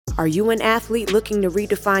Are you an athlete looking to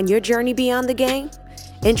redefine your journey beyond the game?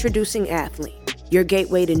 Introducing Athlete, your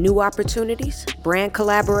gateway to new opportunities, brand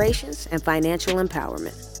collaborations, and financial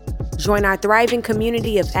empowerment. Join our thriving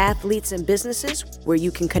community of athletes and businesses where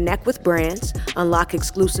you can connect with brands, unlock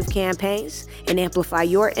exclusive campaigns, and amplify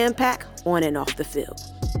your impact on and off the field.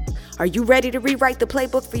 Are you ready to rewrite the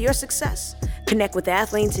playbook for your success? Connect with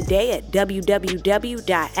Athlean today at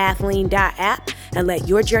www.athlean.app and let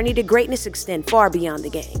your journey to greatness extend far beyond the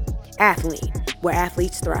game. Athlean, where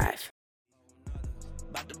athletes thrive.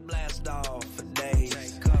 About to blast off for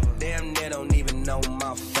days. Damn, they don't even know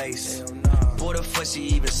my face. What the fuck she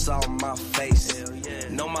even saw my face?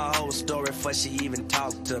 Know my whole story before she even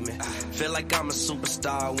talked to me. Feel like I'm a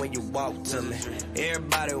superstar when you walk to me.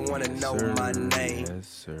 Everybody wanna know my name. Yes,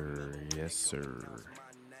 sir. Yes, sir.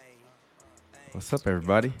 What's up,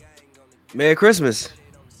 everybody? Merry Christmas.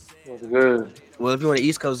 What's good? Well, if you're on the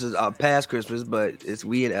East Coast, it's past Christmas, but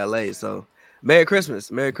we in LA, so Merry Christmas.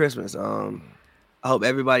 Merry Christmas. I hope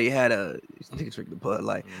everybody had a nigga drink the Bud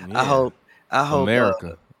Light. Yeah. I hope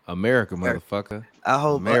America, motherfucker. I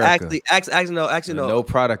hope America. actually no. No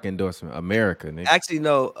product endorsement. America, nigga. Actually,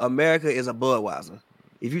 no. America is a Budweiser.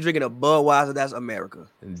 If you're drinking a Budweiser, that's America.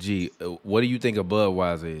 Gee, what do you think a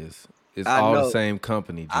Budweiser is? It's I all know. the same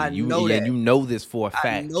company. G. I know that. And you know this for a fact.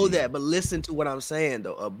 I know G. that, but listen to what I'm saying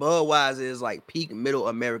though. A Budweiser is like peak middle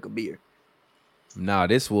America beer. Nah,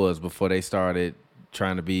 this was before they started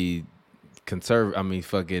trying to be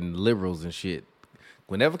fucking liberals and shit.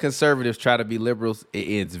 Whenever conservatives try to be liberals, it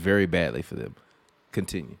ends very badly for them.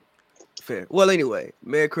 Continue. Fair. Well, anyway,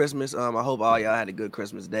 Merry Christmas. I hope all y'all had a good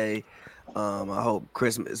Christmas day. I hope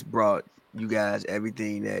Christmas brought you guys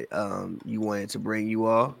everything that you wanted to bring you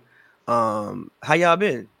all. How y'all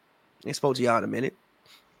been? I spoke to y'all in a minute.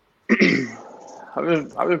 I've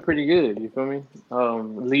been pretty good. You feel me?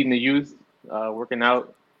 Leading the youth, working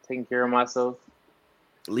out, taking care of myself.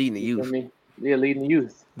 Leading the You youth. feel me? Yeah, leading the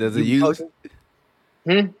youth. Does You it use? coaching?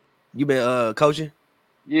 You been coaching?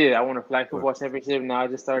 Yeah, I won a flag football championship. Now I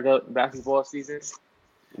just started up basketball season.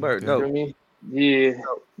 Word, You dope. feel me? Yeah.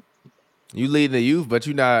 You leading the youth, but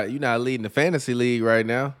you're not leading the fantasy league right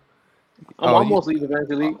now. I'm almost leading the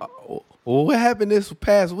fantasy league. Well, what happened this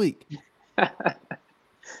past week?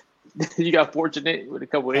 You got fortunate with a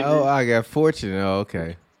couple injuries. Oh, I got fortunate. Oh,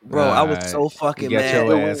 okay. Bro, I was Alright. so fucking You got mad.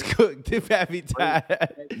 your ass cooked. Happy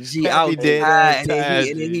tired. Gee, I was Happy tired, dead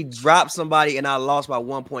and then he dropped somebody, and I lost by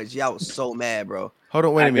 1 point. Gee, I was so mad, bro. Hold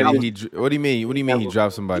on, wait a I minute. know. What do you mean? What do you mean he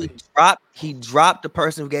dropped somebody? He dropped the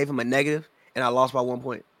person who gave him a negative, and I lost by 1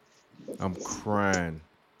 point. I'm crying.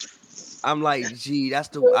 I'm like, gee, that's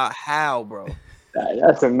how, bro.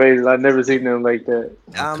 That's amazing. I've never seen them like that.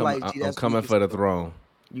 I'm like, gee, I'm that's coming weak for as the fuck. throne.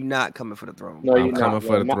 You're not coming for the throne. No, I'm you're coming not,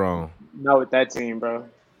 for the bro. throne. Not with that team, bro.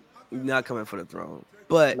 You're not coming for the throne.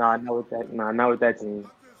 But Not with that. Not with that team.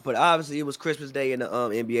 but obviously it was Christmas Day in the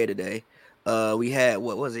NBA today. We had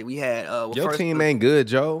what was it? We had Your first team was- ain't good,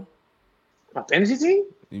 Joe. My fantasy team?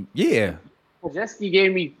 Yeah. Majeski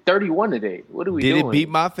gave me 31 today. What are we Did doing? it beat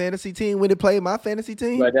my fantasy team when it played my fantasy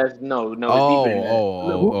team? But that's no. It's Oh, deeper than that. it's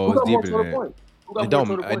got more deeper than total that. points? Who got It more don't.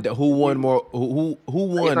 total points? Who won more? Who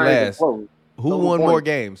won It's not even last? close. Who Total won more points.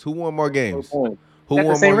 games? Who won more games? Total points. Who That's the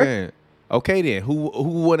won same more record? games? Okay then. Who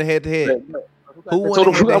won the head to head? Who won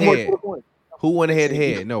Total, the who got more head-to-head? total points? Who won the head to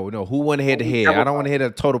head? No. Who won the head to head? Double I don't want to hear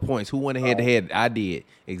the total points. Who won the head to head? I did.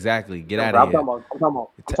 Exactly. Get out I'm of here. talking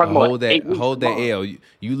about Hold 8 that. weeks. Hold that Come on. L.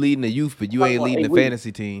 You leading the youth, but you Talking ain't about leading 8 the weeks.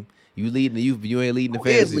 fantasy team. You leading the youth, but you ain't leading the Who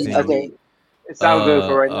is fantasy leading team. the Okay. It sounds good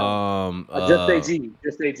for right now. Just say G.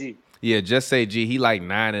 Just say G. Yeah, just say G. He like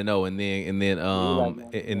 9-0,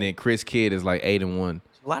 and then Chris Kidd is like 8-1.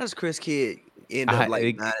 Why does Chris Kidd end up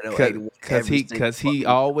like 9-0, Cause he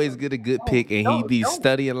always get a good pick and he be don't-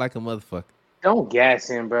 studying like a motherfucker. Don't gas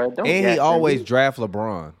him, bro. Don't And gas he always him. draft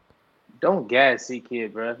LeBron. Don't gas C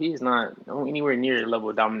Kid, bro. He's not anywhere near the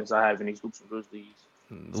level of dominance I have in these hoops and Brews leagues.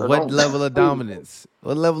 So What don't- level of dominance?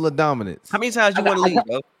 What level of dominance? How many times you want to lead,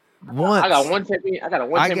 bro? Once. I got one champion. I got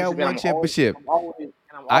one I championship. got and one I'm championship. I'm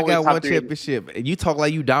I always got top one 3. championship. And you talk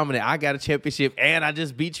like you dominant. I got a championship and I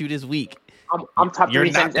just beat you this week. I'm top You're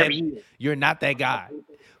 3 not champs that. every year. You're not that guy.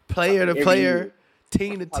 Player to Every player, year.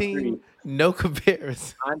 team to Top team, 3. no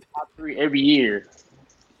comparison. I'm top 3 every year.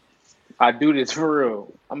 I do this for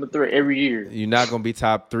real. I'm a threat every year. You're not gonna be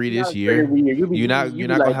top 3 You're this not a year. threat every year. You're not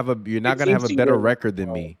gonna like have a 16 better years. record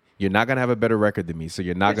than me. You're not gonna have a better record than me. So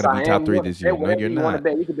you're not Yes, gonna be I top am. 3 You this wanna year. bet No, whatever you're you wanna not.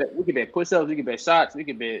 bet. We could bet push-ups. We could bet shots. We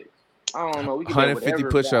could bet. I don't know. We could bet 150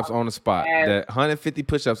 whatever. push-ups on the spot. Ass. That 150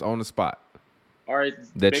 push-ups on the spot. All right.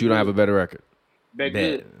 That you don't have a better record. Bet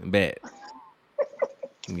good. Bet.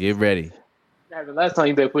 Get ready. The last time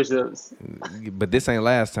you did push-ups. But this ain't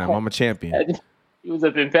last time. I'm a champion. He was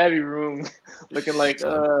up in Pappy room looking like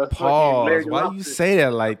Pause. Why you say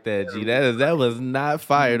that like that, G? That was not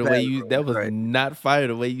fire the way you. That was not fire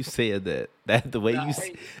the way you said that. That the way you.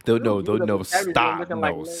 No. Stop.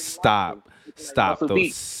 No. Stop. Stop.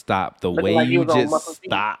 Stop. The way you just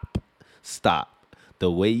stop.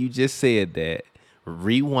 The way you just said that.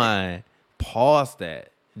 Rewind. Pause that.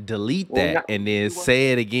 Delete that and then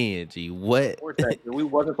say it again, G. What? We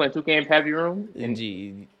wasn't playing 2K in Pappy room. And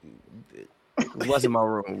G. It wasn't my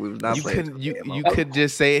room. We was not playing. You could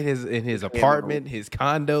just say it in his apartment, his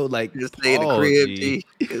condo, like just say in the crib. G.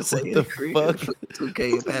 What the fuck?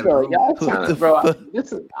 2K in Pappy room. Bro,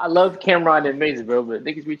 I love Cameron and Mason, bro, but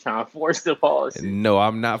niggas be trying to force the pause. No,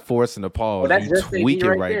 I'm not forcing the pause. You tweak it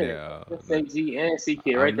right now. Just G and CK right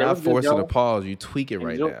there. I'm not forcing the pause. You tweak it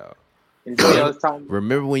right now. Time.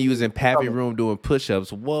 Remember when you was in Pappy room doing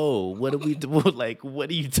push-ups? Whoa, what are we doing? Like,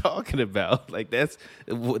 what are you talking about? Like, has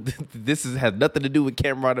nothing to do with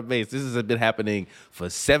Cameron and Mace. This has been happening for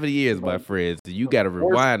 70 years, my friends. You got to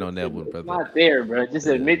rewind on that one, brother. It's not there, bro. Just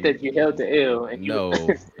admit that you held the L. And no.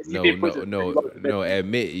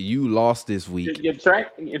 Admit you lost this week. Your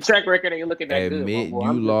track record ain't looking that good. Admit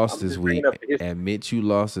you lost this week. Admit you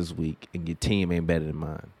lost this week, and your team ain't better than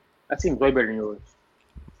mine. That team's way better than yours.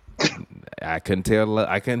 I couldn't tell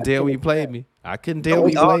when you played me. I couldn't tell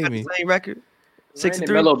when you played me. Same record.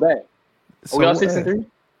 6-3. Melo back. So we all 6-3.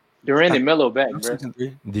 Durant and Melo back, bro.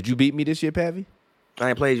 6-3. Did you beat me this year, Pappy? I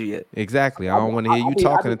ain't played you yet. Exactly. I don't want to hear you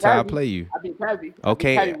talking until I play you. I beat Pappy.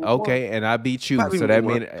 Okay, and I beat you. So that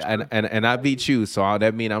mean and I beat you. So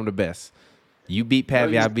that mean I'm the best. You beat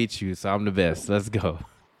Pappy, I beat you. So I'm the best. Let's go.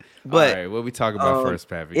 But all right, what we talking about first,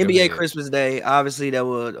 Pappy? NBA Christmas Day. Obviously, there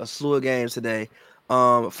were a slew of games today.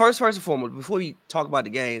 First and foremost, before we talk about the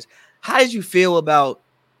games, how did you feel about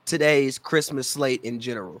today's Christmas slate in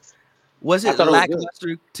general? Was it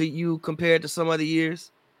lackluster to you compared to some other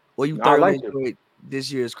years, or you thoroughly enjoyed this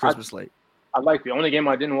year's Christmas slate? I liked it. The only game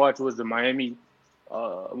I didn't watch was the Miami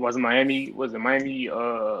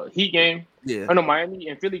Heat game. Yeah. I know Miami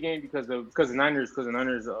and Philly game because the Niners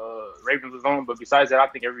Ravens was on. But besides that, I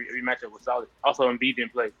think every matchup was solid. Also, Embiid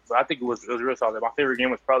didn't play, but I think it was real solid. My favorite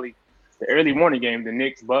game was probably the early morning game, the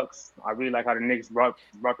Knicks Bucks. I really like how the Knicks brought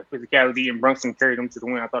the physicality and Brunson carried them to the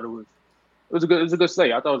win. I thought it was a good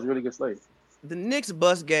slate. I thought it was a really good slate. The Knicks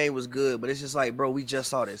Bucks game was good, but it's just like, bro, we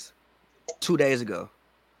just saw this 2 days ago.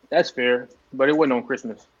 That's fair, but it wasn't on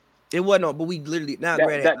Christmas. It wasn't on, but we literally that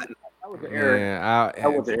was the error. Yeah,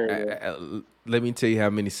 that was the error. Let me tell you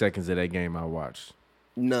how many seconds of that game I watched.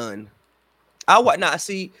 None.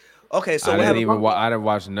 Okay, so I didn't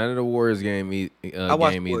watch none of the Warriors game either.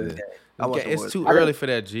 It's too early for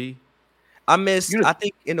that, G. I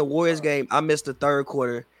think in the Warriors game, I missed the third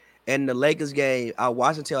quarter. And the Lakers game, I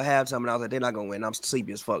watched until halftime, and I was like, they're not gonna win. I'm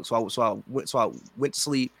sleepy as fuck. So I went to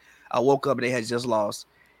sleep. I woke up and they had just lost.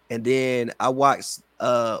 And then I watched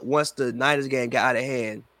once the Niners game got out of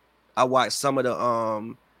hand, I watched some of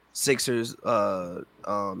the Sixers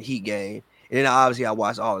Heat game. And then obviously I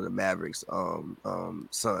watched all of the Mavericks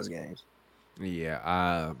Suns games. Yeah,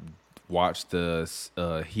 I watched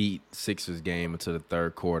the Heat Sixers game until the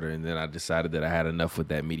third quarter, and then I decided that I had enough with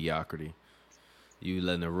that mediocrity. You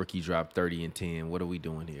letting a rookie drop 30 and 10. What are we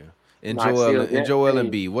doing here? And Joel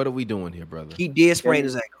Embiid, what are we doing here, brother? He did sprain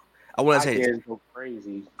his ankle. I want to say this. Go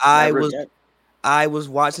crazy. I was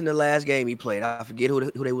watching the last game he played. I forget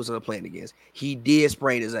who they was playing against. He did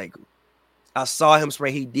sprain his ankle. I saw him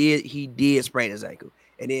sprain. He did sprain his ankle,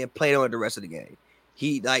 and then played on it the rest of the game.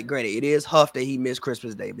 Granted, it is huff that he missed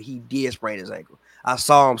Christmas Day, but he did sprain his ankle. I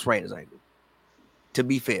saw him sprain his ankle. To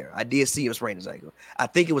be fair, I did see him sprain his ankle. I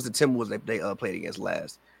think it was the Timberwolves that they played against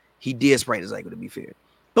last. He did sprain his ankle, to be fair.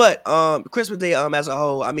 But Christmas Day as a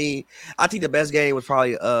whole, I mean, I think the best game was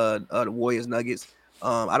probably the Warriors Nuggets.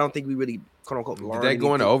 I don't think we really quote unquote learned. Did they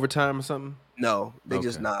go into overtime or something? No, they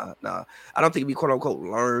just nah. I don't think we quote unquote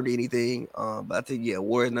learned anything. But I think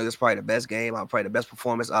Warriors Nuggets probably the best game. Probably the best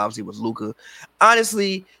performance obviously was Luka.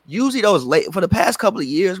 Honestly, usually those late for the past couple of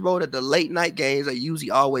years, bro, that the late night games are usually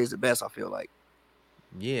always the best. I feel like.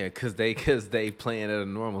 Yeah, cause they playing at a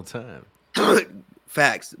normal time.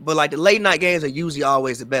 Facts, but like the late night games are usually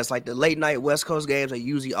always the best. Like the late night West Coast games are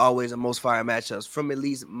usually always the most fire matchups, from at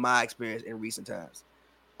least my experience in recent times.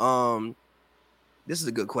 This is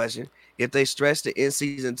a good question. If they stretched the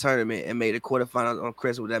in-season tournament and made the quarterfinals on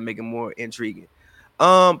Christmas, would that make it more intriguing?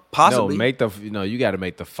 Possibly. No, you got to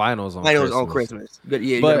make the finals on Christmas.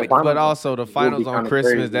 But also the finals on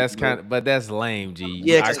Christmas. That's but that's lame, G.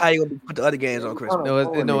 Yeah, because how you gonna put the other games on Christmas?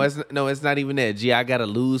 No, it's not even that. G, I gotta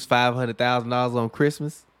lose $500,000 on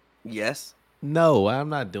Christmas. Yes. No, I'm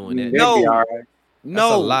not doing that. They'd be No. all right. That's a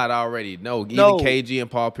No, lot already. No, even No. KG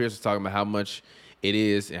and Paul Pierce are talking about how much it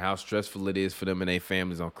is and how stressful it is for them and their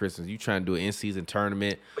families on Christmas. You trying to do an in-season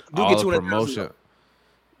tournament, but you do all get the 200,000. promotion.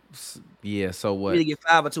 Yeah, so You what? need to get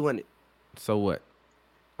 5 or 200. So what?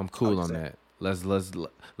 I'm cool on saying. that.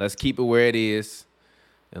 Let's keep it where it is,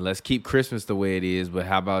 and let's keep Christmas the way it is. But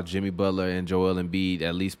how about Jimmy Butler and Joel Embiid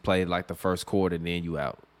at least play like the first quarter, and then you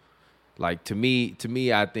out? Like to me,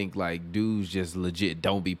 I think like dudes just legit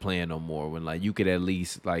don't be playing no more. When like you could at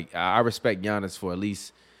least like I respect Giannis for at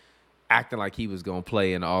least acting like he was gonna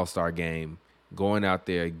play in the All-Star game, going out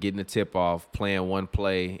there, getting the tip off, playing one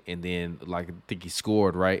play, and then like I think he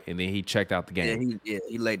scored right, and then he checked out the game.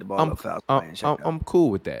 He laid the ball up fast. I'm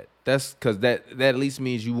cool with that. That's because that at least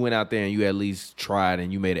means you went out there and you at least tried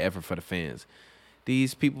and you made an effort for the fans.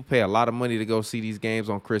 These people pay a lot of money to go see these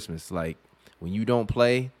games on Christmas. Like when you don't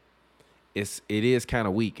play, it is kind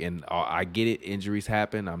of weak, and I get it. Injuries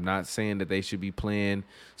happen. I'm not saying that they should be playing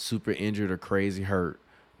super injured or crazy hurt,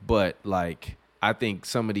 but like I think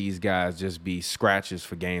some of these guys just be scratches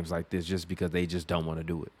for games like this just because they just don't want to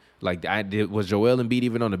do it. Like was Joel Embiid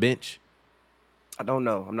even on the bench? I don't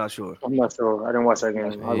know. I'm not sure. I'm not sure. I didn't watch that game.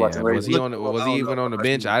 I was watching Was he Ravens. was he even on the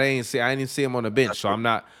bench? I didn't see him on the bench. So I'm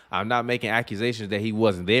not making accusations that he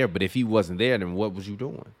wasn't there. But if he wasn't there, then what was you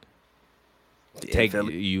doing?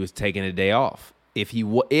 You was taking a day off. If he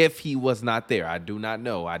was not there, I do not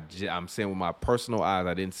know. I'm saying with my personal eyes,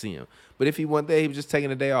 I didn't see him. But if he wasn't there, he was just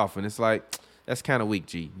taking a day off, and it's like that's kind of weak.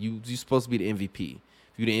 G, you supposed to be the MVP.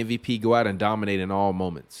 If you're the MVP, go out and dominate in all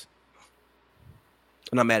moments.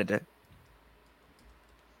 I'm not mad at that.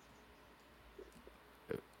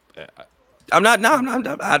 I'm not. No, I'm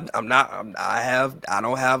not. I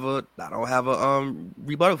don't have a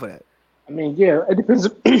rebuttal for that. I mean, yeah, it depends.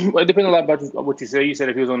 It depends a lot about what you say. You said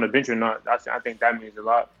if he was on the bench or not. I think that means a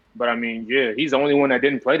lot. But I mean, yeah, he's the only one that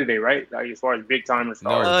didn't play today, right? Like as far as big time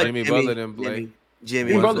stars. No, Jimmy Butler didn't play.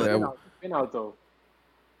 Jimmy Butler been out though.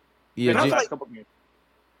 Yeah,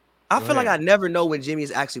 I feel like I never know when Jimmy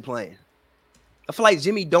is actually playing. I feel like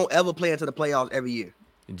Jimmy don't ever play into the playoffs every year.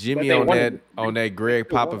 Jimmy on that Greg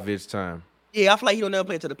Popovich time. Yeah, I feel like he don't never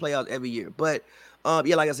play into the playoffs every year. But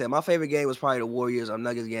yeah, like I said, my favorite game was probably the Warriors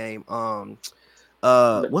Nuggets game.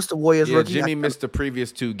 What's the Warriors rookie? Jimmy missed the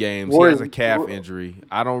previous 2 games. He has a calf injury.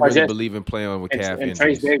 I don't really believe in playing with calf injuries.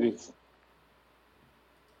 Trace Davis.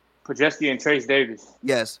 Projeski and Trace Davis.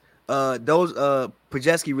 Yes. Those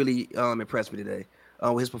Projeski really impressed me today.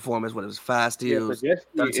 With his performance, what it was 5 steals,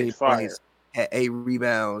 13 points, had 8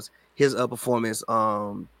 rebounds. His performance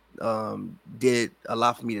did a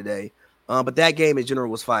lot for me today. But that game in general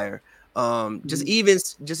was fire. Just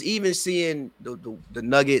even seeing the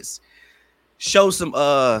Nuggets show some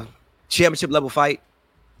championship level fight.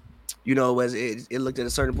 You know, as it looked at a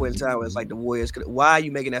certain point in time where it's like the Warriors. Why are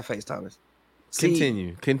you making that face, Thomas?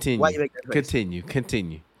 Continue. Why you make that face?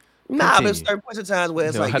 Continue. Nah, but certain points in time where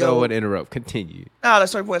it's like, I don't want to interrupt. Continue. Nah,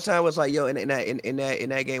 there's certain points in time where it's like, yo, in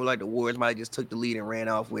that game, like the Warriors might have just took the lead and ran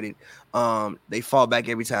off with it. They fought back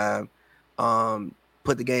every time.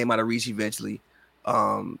 Put the game out of reach eventually.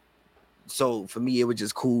 So for me, it was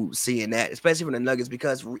just cool seeing that, especially from the Nuggets,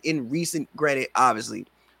 because in recent, granted, obviously,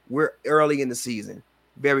 we're early in the season.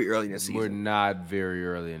 Very early in the season. We're not very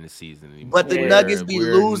early in the season anymore. But the Nuggets be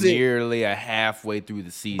losing. Nearly a halfway through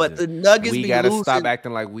the season. But the Nuggets we gotta stop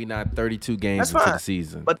acting like we not 32 games into the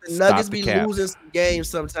season. But the Nuggets be losing some games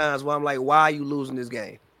sometimes where I'm like, why are you losing this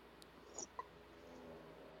game?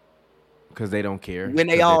 Because they don't care. When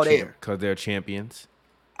they all there. Because they're champions.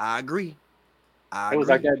 I agree. It was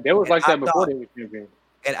like that. They was like that before they were champions.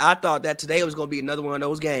 And I thought that today was going to be another one of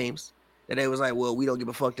those games that they was like, well, we don't give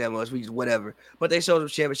a fuck that much. We just whatever. But they showed them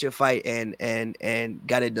championship fight and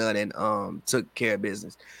got it done and took care of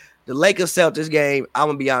business. The Lakers Celtics game, I'm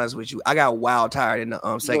gonna be honest with you. I got wild tired in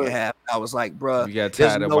the second half. I was like, bro, you got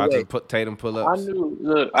tired of watching Tatum pull ups. I knew.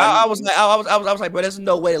 Look, I was like, bro, there's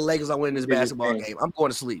no way the Lakers are winning this basketball game. I'm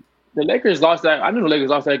going to sleep. The Lakers lost that. I knew the Lakers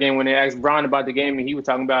lost that game when they asked Bron about the game, and he was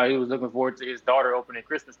talking about he was looking forward to his daughter opening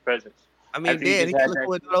Christmas presents. I mean, he was looking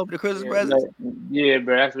forward to open the Christmas presents. Yeah,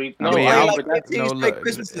 bro. That's what he. No, like 15 straight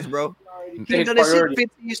Christmases, bro. He's done this shit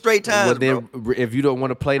 15 straight times. Well, then, if you don't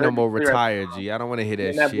want to play no more, retire, G. I don't want to hear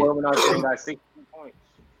that shit. Boy went out there and got 16 points.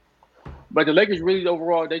 But the Lakers really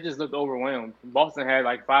overall, they just looked overwhelmed. Boston had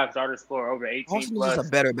like 5 starters score over 18 Boston plus. is a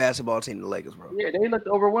better basketball team than the Lakers, bro. Yeah, they looked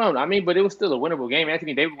overwhelmed. I mean, but it was still a winnable game.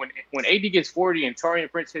 Anthony Davis, when AD gets 40 and Taurean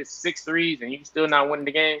Prince hits 6 threes and you still not winning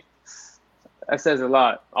the game, that says a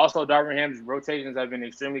lot. Also, Darvin Ham's rotations have been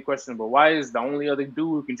extremely questionable. Why is the only other dude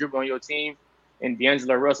who can dribble on your team and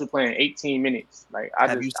D'Angelo Russell playing 18 minutes? Like,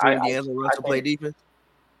 Have you seen D'Angelo Russell play defense?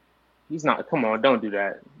 He's not. Come on, don't do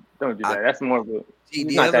that. Don't do that. That's more of a.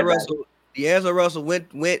 He's not D'Angelo that bad. D'Angelo Russell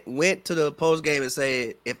went to the post game and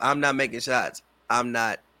said, "If I'm not making shots, I'm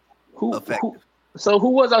not effective." So who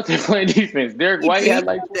was out there playing defense? Derek White had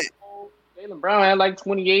like that. 24. Jaylen Brown had like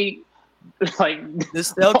 28. Like The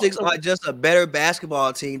Celtics are just a better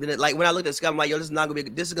basketball team than it. Like when I looked at Scott, I'm like, yo, this is not gonna be.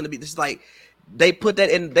 This is like they put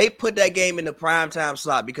that game in the prime time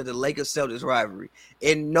slot because of the Lakers Celtics rivalry.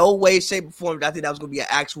 In no way, shape, or form, I think that was gonna be an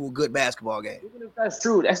actual good basketball game. Even if that's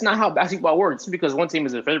true, that's not how basketball works. Just because one team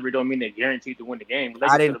is a favorite don't mean they're guaranteed to win the game.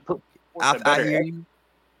 I hear you.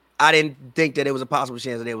 I didn't think that it was a possible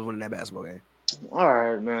chance that they was winning that basketball game. All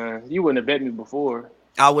right, man. You wouldn't have bet me before.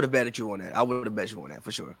 I would have betted you on that. I would have bet you on that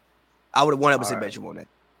for sure. I would have 100% bet you on that.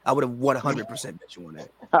 I would have 100% bet you on that.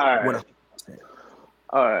 All right. 100%.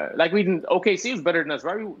 All right. Like OKC was better than us,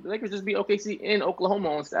 right? The Lakers just beat OKC in Oklahoma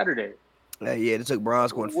on Saturday. Yeah, it took Bron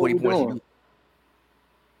scoring 40 points.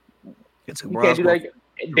 It took Bron scoring.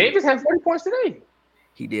 Davis had 40 points today.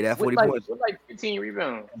 He did have 40 points. With like 15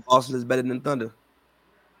 rebounds. Boston is better than Thunder.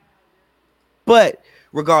 But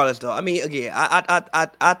regardless, though, I mean, again, I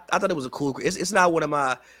thought it was a cool. It's not one of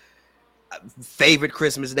my favorite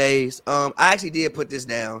Christmas days. I actually did put this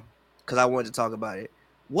down because I wanted to talk about it.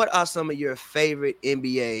 What are some of your favorite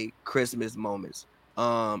NBA Christmas moments?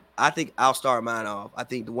 I think I'll start mine off. I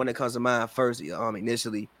think the one that comes to mind first,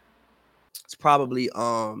 initially, it's probably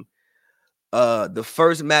the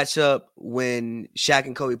first matchup when Shaq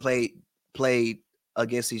and Kobe played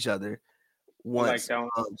against each other. Once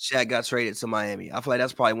Shaq got traded to Miami. I feel like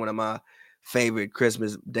that's probably one of my favorite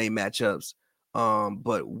Christmas Day matchups.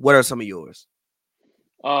 But what are some of yours?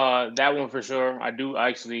 That one for sure. I do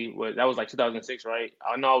actually. That was like 2006, right?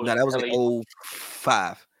 I know. That was like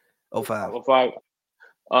 05. 05.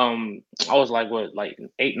 I was like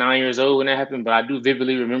 8, 9 years old when that happened, but I do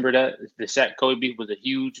vividly remember that the Shaq Kobe beef was a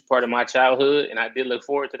huge part of my childhood, and I did look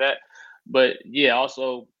forward to that. But yeah,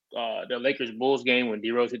 also the Lakers Bulls game when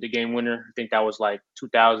D Rose hit the game winner. I think that was like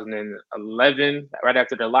 2011, right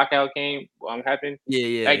after the lockout game happened.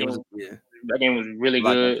 Yeah. That game was really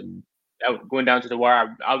good. Going down to the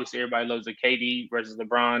wire. Obviously, everybody loves the KD versus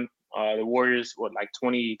LeBron. The Warriors,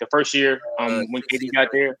 the first year when KD got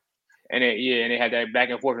there. And they had that back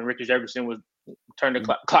and forth, and Richard Jefferson was turned the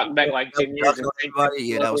clock back like 10 years.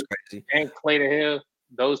 Yeah, that was crazy. And Clay to Hill,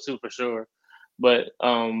 those two for sure. But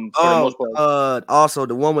for the most part, also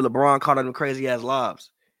the one with LeBron caught them crazy ass lobs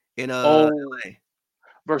in LA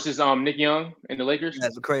versus Nick Young and the Lakers.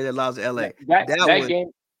 That's crazy lobs in LA.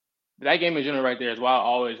 That game in general right there is why I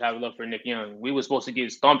always have love for Nick Young. We were supposed to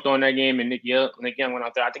get stomped on that game, and Nick Young went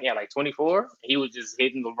out there. I think he had like 24. He was just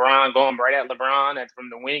hitting LeBron, going right at LeBron from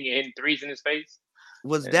the wing and hitting threes in his face.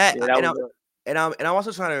 I'm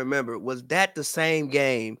also trying to remember, was that the same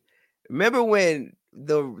game? Remember when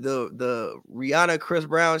the Rihanna Chris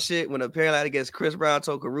Brown shit, when apparently I guess Chris Brown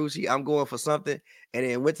told Carucci, I'm going for something, and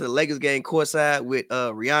then went to the Lakers game courtside with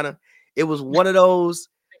Rihanna? It was one of those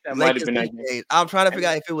Lakers Heat games. I'm trying to figure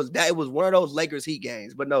out if it was that. It was one of those Lakers Heat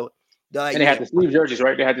games, but no. And they had the sleeve jerseys,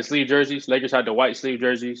 right? They had the sleeve jerseys. Lakers had the white sleeve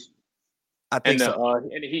jerseys. I think so.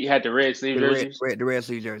 And he had the red sleeve jerseys. The red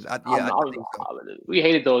sleeve jerseys. I think so. We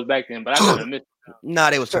hated those back then, but I kind of missed them. Nah,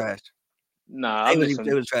 they was trash. Nah, they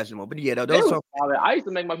was trash anymore. But yeah, those I used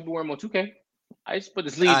to make my people wear them on 2K. I used to put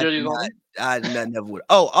the sleeve jerseys on. I never would.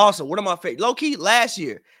 Oh, also, one of my favorite, low key, last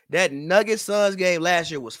year, that Nuggets Suns game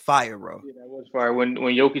last year was fire, bro. Yeah, that was fire. When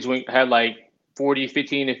Jokic had like 40,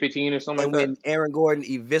 15, and 15 or something like that. When Aaron Gordon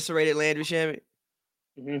eviscerated Landry Shamet.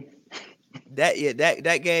 Mm-hmm.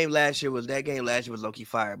 That game last year was low key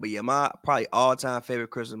fire. But yeah, my probably all time favorite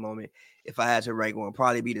Christmas moment, if I had to rank one,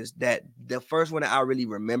 probably be the first one that I really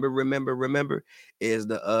remember is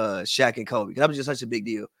the Shaq and Kobe. That was just such a big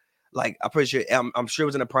deal. Like I'm pretty sure I'm sure it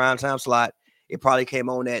was in a prime time slot. It probably came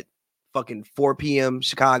on at fucking 4 p.m.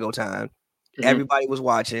 Chicago time. Mm-hmm. Everybody was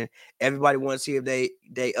watching. Everybody wanted to see if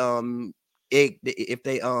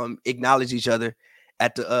they acknowledge each other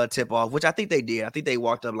at the tip off, which I think they did. I think they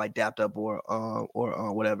walked up like dapped up or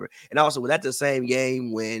whatever. And also, was that the same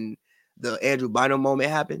game when the Andrew Bynum moment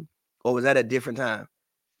happened, or was that a different time?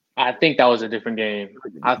 I think that was a different game.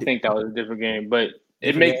 But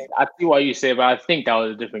I see why you say it, but I think that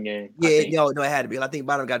was a different game. Yeah, no, it had to be. I think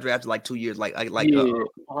Bynum got drafted like 2 years, he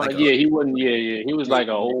wasn't. He was like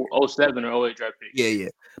a 07 or 08 draft pick. Yeah.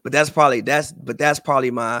 But that's probably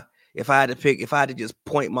my. If I had to just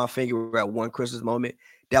point my finger at one Christmas moment,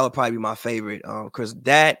 that would probably be my favorite. Because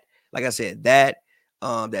that, like I said, that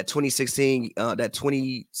 2016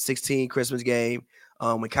 Christmas game,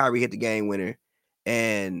 when Kyrie hit the game winner,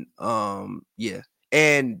 and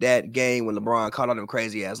and that game when LeBron caught all them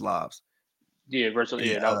crazy ass lobs. Versus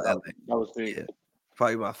Yeah, that was big. yeah,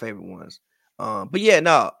 probably my favorite ones. But yeah,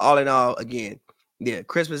 no, all in all, again, yeah,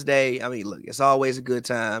 Christmas Day. I mean, look, it's always a good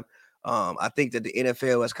time. I think that the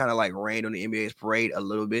NFL has kind of like rained on the NBA's parade a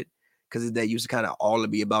little bit because they used to kind of all to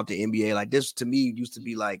be about the NBA. Like this to me used to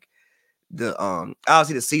be like the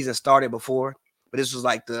obviously the season started before, but this was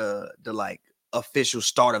like the like official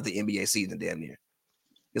start of the NBA season, damn near.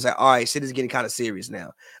 It's like, all right, shit is getting kind of serious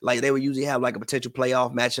now. Like they would usually have like a potential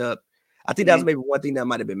playoff matchup. I think that was maybe one thing that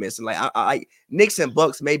might have been missing. Like I Knicks and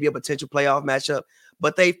Bucks may be a potential playoff matchup,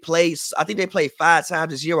 but they've played. I think they played 5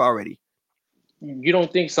 times this year already. You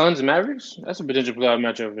don't think Suns and Mavericks? That's a potential playoff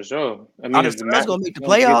matchup for sure. I Are mean, the if the Suns gonna make the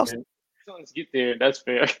Suns get playoffs? there, Suns get there, that's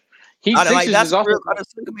fair. Heat Are they, like Sixers that's is also real? Are the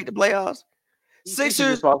Suns gonna make the playoffs? Heat Sixers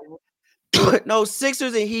is Sixers, possible. no,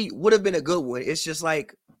 Sixers and Heat would have been a good one. It's just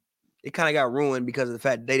like it kind of got ruined because of the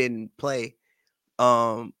fact they didn't play.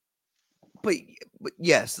 Um, but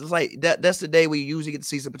yes, it's like that. That's the day we usually get to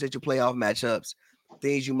see some potential playoff matchups,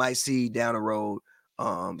 things you might see down the road.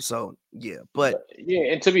 So yeah, but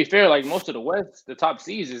Yeah, and to be fair, like most of the West, the top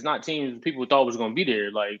seeds is not teams people thought was going to be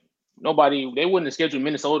there. Like nobody, they wouldn't have scheduled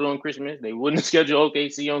Minnesota on Christmas. They wouldn't have scheduled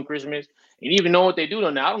OKC on Christmas. And even knowing what they do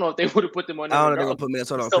on there, I don't know if they would have put them on I there don't know if they're gonna regardless.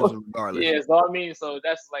 put Minnesota on Christmas So regardless. yeah, so I mean, so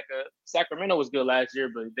that's like a Sacramento was good last year,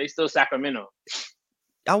 but they still Sacramento.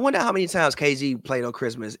 I wonder how many times KG played on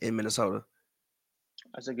Christmas in Minnesota.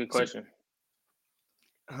 That's a good question.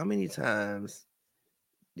 How many times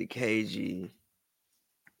did KG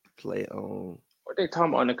play on? What they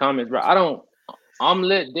talking about in the comments, bro? I'm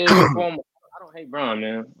lit. There's a form. I don't hate Bron,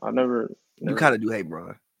 man. I never. You kind of do hate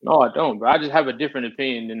Bron. No, I don't, bro. I just have a different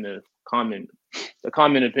opinion than the comment. The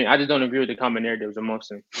comment opinion. I just don't agree with the common narratives amongst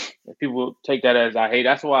them. If people take that as I hate,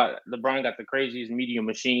 that's why LeBron got the craziest media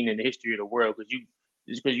machine in the history of the world.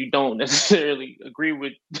 Because you don't necessarily agree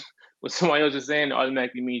with what somebody else is saying, it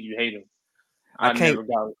automatically means you hate him. I can't never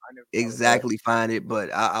got exactly find it, but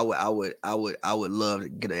I would love to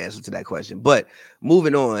get an answer to that question. But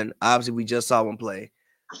moving on, obviously we just saw one play,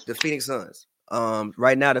 the Phoenix Suns.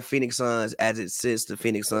 Right now the Phoenix Suns, as it sits, the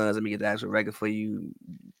Phoenix Suns. Let me get the actual record for you.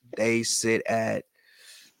 They sit at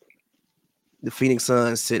the Phoenix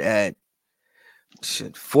Suns sit at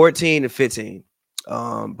 14-15.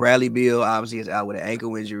 Bradley Beal obviously is out with an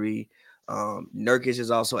ankle injury. Nurkic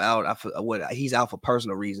is also out. He's out for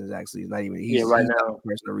personal reasons. Actually, it's not even he's right out now. for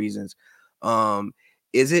personal reasons.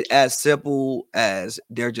 Is it as simple as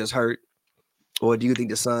they're just hurt, or do you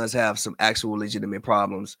think the Suns have some actual legitimate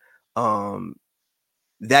problems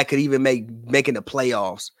that could even make making the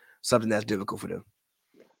playoffs something that's difficult for them?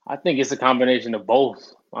 I think it's a combination of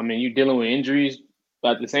both. I mean, you're dealing with injuries,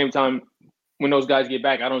 but at the same time, when those guys get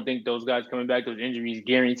back, I don't think those guys coming back, those injuries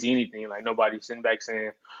guarantee anything. Like nobody's sitting back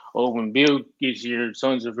saying, "Oh, when Bill gets here,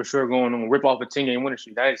 Suns are for sure going to rip off a 10-game winning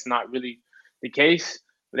streak." That is not really the case.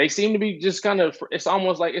 But they seem to be just kind of. It's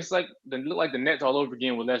almost like they look like the Nets all over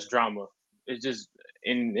again with less drama. It's just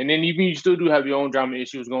and then even you still do have your own drama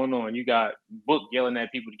issues going on. You got Book yelling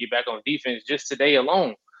at people to get back on defense just today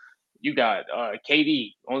alone. You got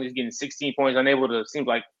KD only getting 16 points, unable to seems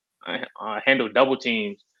like handle double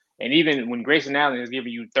teams. And even when Grayson Allen is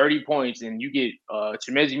giving you 30 points, and you get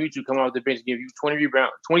Chimezie Mutu coming off the bench, give you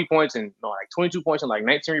 20 points, and no, like 22 points and like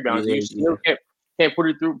 19 rebounds, and you still can't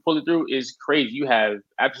pull it through is crazy. You have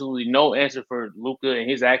absolutely no answer for Luka and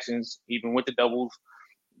his actions, even with the doubles.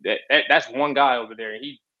 That's one guy over there, and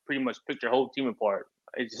he pretty much picked your whole team apart.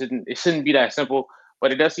 It shouldn't be that simple,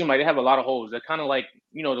 but it does seem like they have a lot of holes. They're kind of like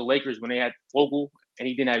the Lakers when they had Vogel and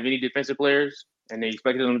he didn't have any defensive players, and they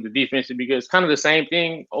expected them to defense because kind of the same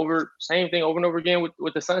thing over and over again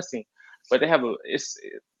with the Suns team. But they have it's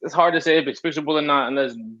hard to say if it's fixable or not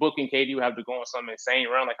unless Book and KD would have to go on some insane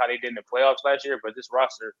run like how they did in the playoffs last year. But this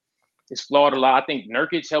roster is flawed a lot. I think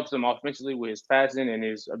Nurkic helps them offensively with his passing and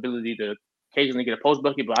his ability to occasionally get a post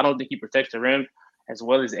bucket, but I don't think he protects the rim as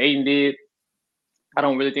well as Aiden did. I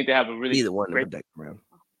don't really think they have a really either one great protect the rim.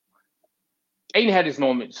 Aiden had his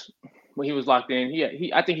moments when he was locked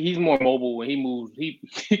in. I think he's more mobile when he moves. He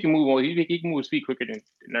can move on. He can move his feet quicker than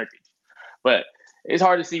Nurkic. But it's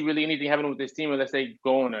hard to see really anything happening with this team unless they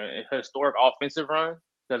go on a historic offensive run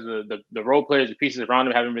because the role players, the pieces around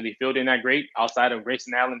him haven't really filled in that great. Outside of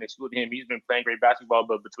Grayson Allen, they excluded him. He's been playing great basketball,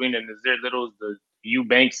 but between them, the Zaire Littles, the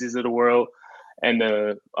Bankses of the world, and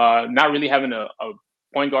the not really having a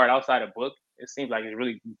point guard outside of Book, it seems like it's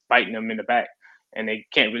really biting them in the back, and they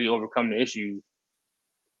can't really overcome the issue.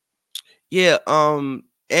 Yeah. And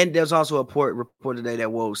there's also a report today that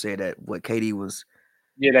Woj said that what KD was.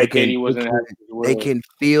 Yeah, that KD wasn't. They can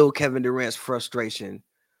feel Kevin Durant's frustration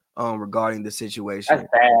regarding the situation.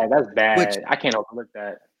 That's bad. I can't overlook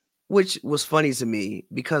that. Which was funny to me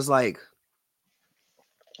because, like,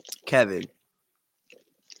 Kevin,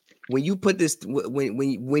 when you put this,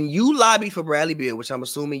 when you lobby for Bradley Beal, which I'm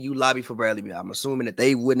assuming you lobby for Bradley Beal, I'm assuming that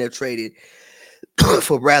they wouldn't have traded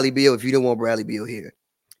for Bradley Beal if you didn't want Bradley Beal here.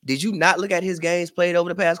 Did you not look at his games played over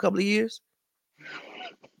the past couple of years?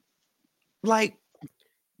 Like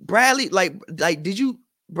Bradley, did you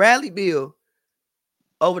Bradley Beal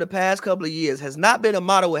over the past couple of years has not been a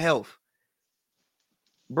model of health.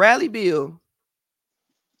 Bradley Beal,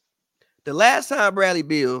 the last time Bradley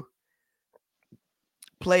Beal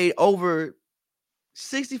played over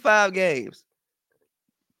 65 games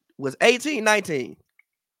was 18-19.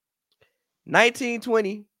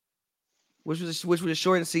 19-20, which was a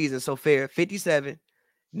shortened season, so fair, 57.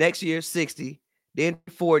 Next year, 60, then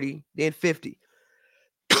 40, then 50.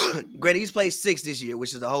 Granted, he's played 6 this year,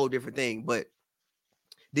 which is a whole different thing. But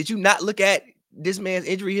did you not look at this man's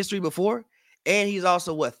injury history before? And he's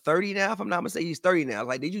also, 30 now? If I'm not mistaken, he's 30 now.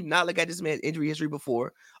 Like, did you not look at this man's injury history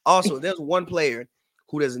before? Also, there's one player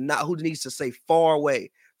who needs to stay far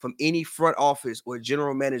away from any front office or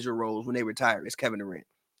general manager roles when they retire. It's Kevin Durant.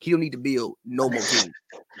 He don't need to build no more teams.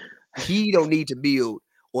 He don't need to build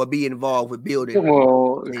or be involved with building. Come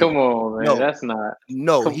on, man. No, that's not.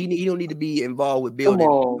 No, he don't need to be involved with building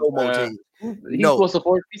no more teams. He's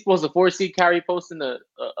supposed to foresee Kyrie posting a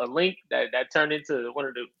link that turned into one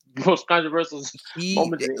of the most controversial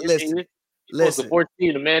moments in history. Listen, to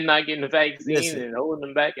foresee the man not getting the vaccine and holding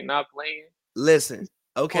him back and not playing. Listen,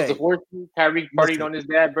 okay. To foresee Kyrie partied on his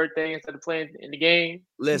dad's birthday instead of playing in the game.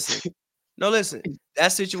 Listen.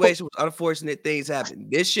 That situation was unfortunate. Things happen.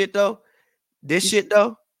 This shit though.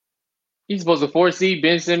 He's supposed to foresee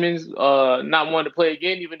Ben Simmons not wanting to play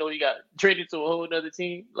again, even though he got traded to a whole other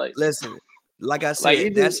team. Like, listen, like I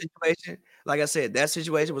said, that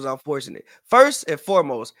situation was unfortunate. First and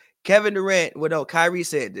foremost, Kevin Durant, Kyrie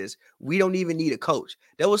said this. We don't even need a coach.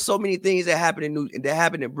 There was so many things that happened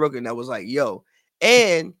in Brooklyn that was like, yo,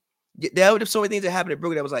 and there were so many things that happened in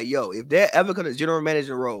Brooklyn that was like, yo, if there ever comes a general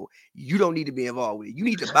manager role, you don't need to be involved with it. You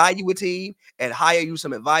need to buy you a team and hire you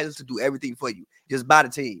some advisors to do everything for you. Just buy the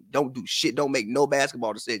team. Don't do shit. Don't make no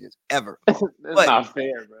basketball decisions ever. That's not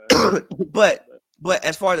fair, bro. but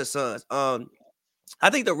as far as the Suns, I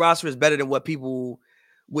think the roster is better than what people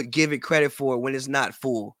would give it credit for when it's not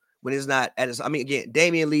full. When it's not at its, again,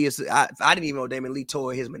 Damian Lee is. I didn't even know Damian Lee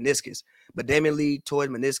tore his meniscus, but Damian Lee tore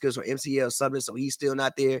his meniscus or MCL something, so he's still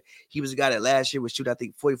not there. He was a guy that last year would shoot, I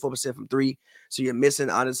think, 44% from three. So you're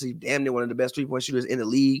missing, honestly, damn near one of the best 3-point shooters in the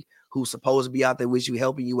league, who's supposed to be out there with you,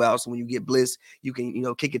 helping you out. So when you get blitzed, you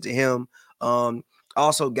can, kick it to him.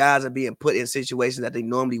 Also, guys are being put in situations that they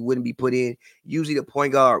normally wouldn't be put in. Usually the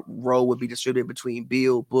point guard role would be distributed between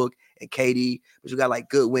Beal, Book, and KD. But you got like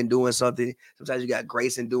Goodwin doing something. Sometimes you got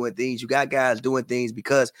Grayson doing things. You got guys doing things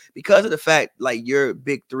because of the fact like your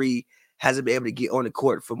big three hasn't been able to get on the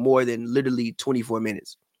court for more than literally 24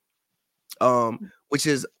 minutes. Which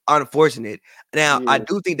is unfortunate. Now, I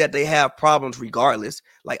do think that they have problems regardless.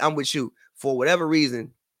 Like, I'm with you. For whatever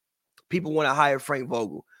reason, people want to hire Frank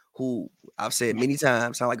Vogel, who I've said many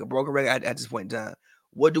times, sound like a broken record at this point in time.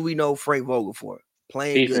 What do we know Frank Vogel for?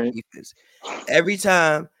 Playing good defense. Every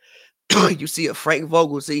time you see a Frank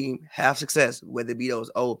Vogel team have success, whether it be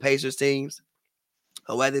those old Pacers teams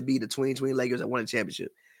or whether it be the 2020 Lakers that won a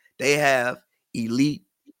championship, they have elite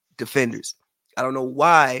defenders. I don't know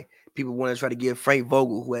why people want to try to give Frank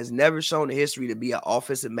Vogel, who has never shown the history to be an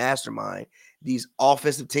offensive mastermind, these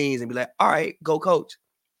offensive teams and be like, all right, go coach.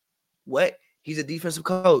 What? He's a defensive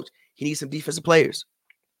coach. He needs some defensive players.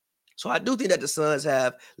 So I do think that the Suns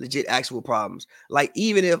have legit actual problems. Like,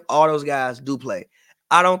 even if all those guys do play,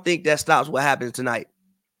 I don't think that stops what happens tonight.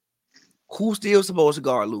 Who's still supposed to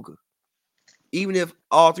guard Luka? Even if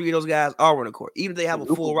all three of those guys are on the court, even if they have a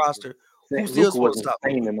full roster, who's still supposed to stop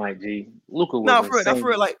Luka? Luka was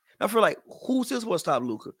not for like who's still supposed to stop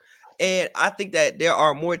Luka? And I think that there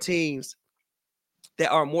are more teams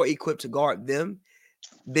that are more equipped to guard them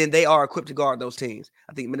than they are equipped to guard those teams.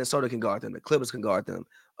 I think Minnesota can guard them. The Clippers can guard them.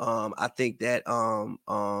 I think that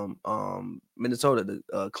Minnesota,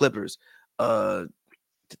 the Clippers, the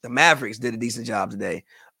Mavericks did a decent job today.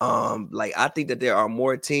 I think that there are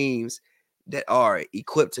more teams that are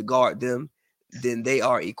equipped to guard them than they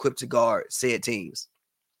are equipped to guard said teams.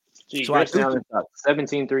 So I think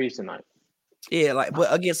 17 threes tonight. Yeah,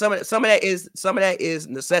 but again, some of that is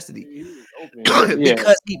necessity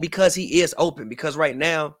because he is open. Because right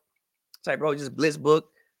now, it's like, bro, just blitz Book,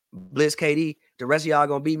 blitz KD. The rest of y'all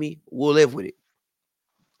gonna beat me. We'll live with it.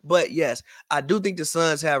 But yes, I do think the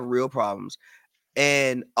Suns have real problems,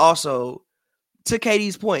 and also to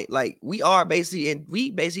KD's point, like we basically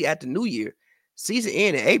at the new year, season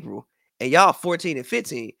end in April, and y'all 14 and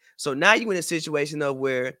 15. So now you're in a situation of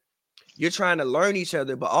where You're trying to learn each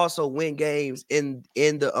other, but also win games in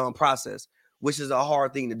the process, which is a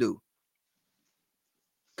hard thing to do.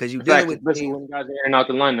 Because you're dealing with especially when guys are in and out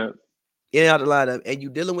the lineup. In and out the lineup, and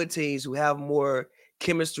you're dealing with teams who have more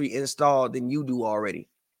chemistry installed than you do already.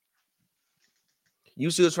 You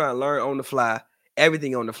still trying to learn on the fly,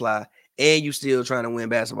 everything on the fly, and you still trying to win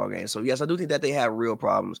basketball games. So yes, I do think that they have real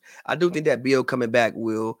problems. I do think that Bill coming back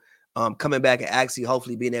and actually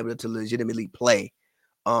hopefully being able to legitimately play,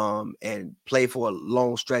 and play for a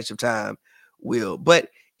long stretch of time will. But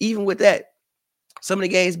even with that, some of the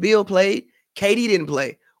games Bill played, KD didn't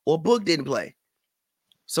play or Book didn't play.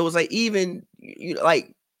 So it's like even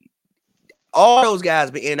like all those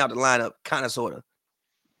guys been in and out the lineup, kind of sort of.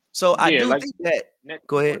 So I do think that.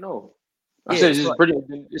 Go ahead. No, I said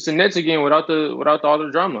it's the Nets again without all the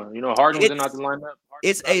drama. Harden was in out the lineup.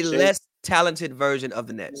 It's a less talented version of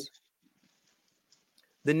the Nets.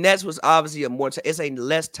 The Nets was obviously it's a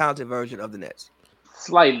less talented version of the Nets.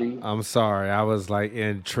 Slightly. I'm sorry, I was like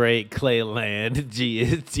in trade Clay land. Gee,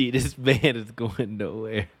 this man is going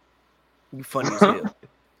nowhere. You funny as hell.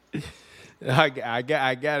 I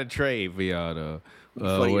got a trade for y'all though.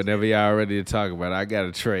 Whenever y'all ready to talk about it, I got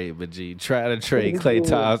a trade. But G, trying to trade Klay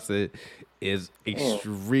Thompson is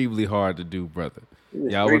extremely hard to do, brother.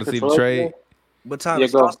 Y'all want to see the trade? But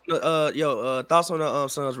Thomas, thoughts on the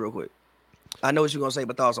Suns real quick. I know what you're gonna say,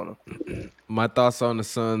 but thoughts on them. My thoughts on the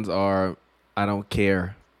Suns are, I don't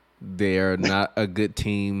care. They're not a good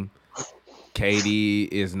team. KD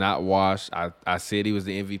is not washed. I said he was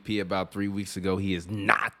the MVP about 3 weeks ago. He is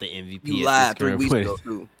not the MVP. You lied 3 weeks ago,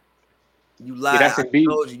 too. You lied. That's I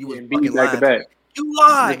told you was fucking lying. You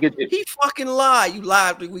lied. He fucking lied. You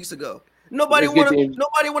lied 3 weeks ago. Nobody want to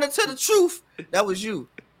tell the truth. That was you.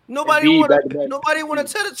 Nobody want to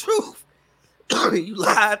tell the truth. You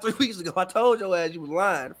lied 3 weeks ago. I told your ass you was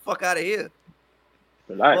lying. Fuck out of here.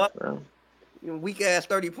 Relax, bro. Weak ass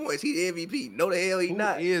 30 points. He the MVP. No, the hell he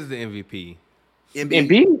not. He is the MVP.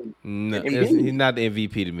 Embiid? No, he's not the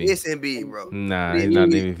MVP to me. It's Embiid, bro. Nah, he's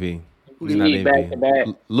not the MVP. He's not the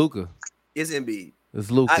MVP. Luka. It's Embiid.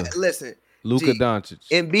 It's Luka. Listen. Luka Doncic.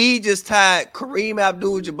 Embiid just tied Kareem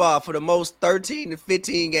Abdul-Jabbar for the most 13 to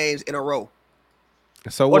 15 games in a row.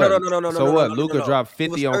 So what? So what? Luka dropped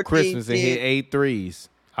 50 on Christmas and hit 8 threes.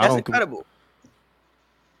 That's incredible.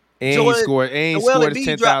 And he scored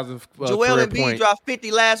 10,000 Joel Embiid dropped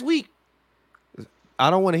 50 last week.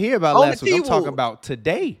 I don't want to hear about last week. I'm talking about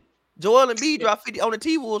today. Joel Embiid dropped 50 on the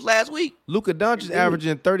T-Wolves last week. Luka Doncic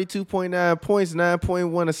averaging 32.9 points,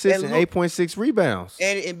 9.1 assists, and 8.6 rebounds.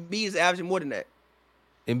 And Embiid is averaging more than that.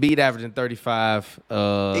 Embiid averaging 35.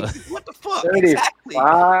 What the fuck? 35. Exactly.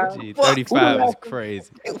 Gee, 35 is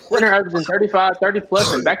crazy. Winner averaging 35, 30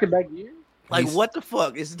 plus in back-to-back years. Like, what the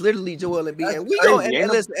fuck? It's literally Joel Embiid. And we go and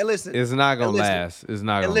listen. It's not gonna last. It's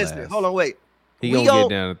not gonna last. Hold on, wait. He gonna get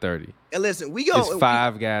down to 30. And listen, It's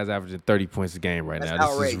 5 guys averaging 30 points a game right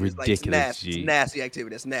now. This is ridiculous. It's nasty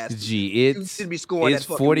activity. That's nasty. Gee, it's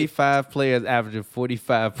 45 players averaging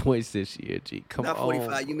 45 points this year. G, come on. Not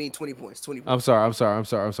 45. You mean 20 points. 20 points. I'm sorry.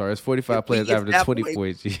 It's 45 players averaging 20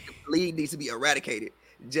 points. G. The league needs to be eradicated.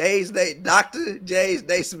 Dr. James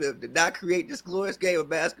Naismith did not create this glorious game of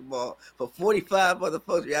basketball for 45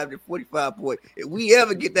 motherfuckers averaging 45 points. If we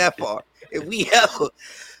ever get that far, if we ever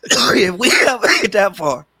get that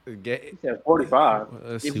far, 45.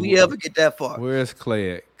 If we ever get that far, where's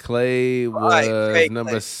Clay at? Clay was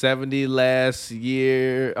number 70 last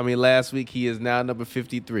week. He is now number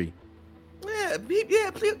 53.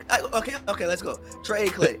 Yeah, please. Okay, let's go.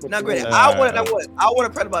 Trade Clay. Now, granted, I want to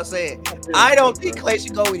press about saying I don't think Clay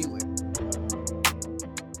should go anywhere.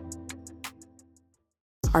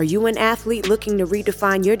 Are you an athlete looking to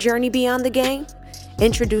redefine your journey beyond the game?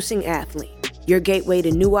 Introducing Athlete, your gateway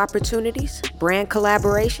to new opportunities, brand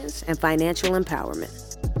collaborations, and financial empowerment.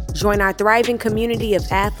 Join our thriving community of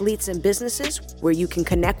athletes and businesses where you can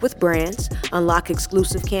connect with brands, unlock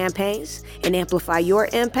exclusive campaigns, and amplify your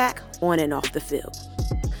impact on and off the field.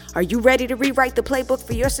 Are you ready to rewrite the playbook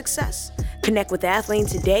for your success? Connect with Athlean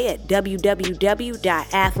today at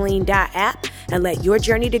www.athlean.app and let your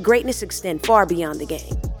journey to greatness extend far beyond the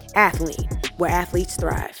game. Athlean, where athletes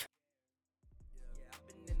thrive.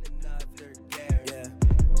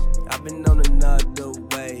 I've been on another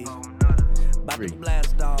way.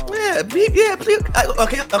 Yeah, please.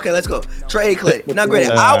 Okay, let's go. Trade Clay. Now,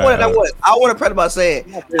 granted, I want to press about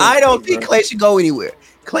saying I don't think Clay should go anywhere.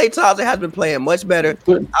 Klay Thompson has been playing much better.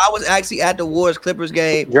 I was actually at the Warriors Clippers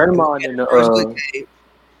game. Jeremiah in the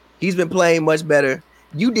He's been playing much better.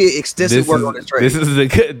 You did extensive work on this trade. This is the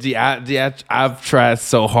good. I've tried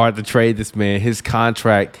so hard to trade this man. His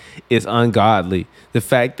contract is ungodly. The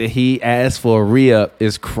fact that he asked for a re-up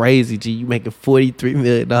is crazy. G, you making $43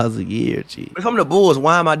 million a year. G. If I'm the Bulls,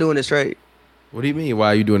 why am I doing this trade? What do you mean? Why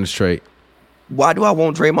are you doing this trade? Why do I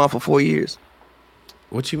want Draymond for 4 years?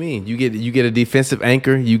 What you mean? You get a defensive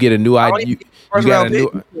anchor. You get a new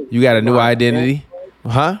you got a new identity,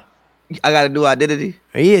 huh? I got a new identity.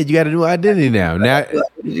 Yeah, you got a new identity now. Now,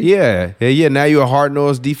 yeah. Now you're a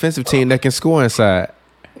hard-nosed defensive team that can score inside.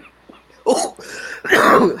 Oh.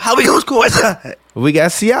 How we gonna score inside? We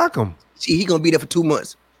got Siakam. See, he gonna be there for 2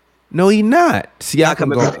 months. No, he not.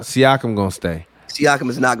 Siakam gonna stay. Siakam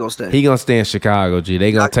is not gonna stay. He gonna stay in Chicago, G.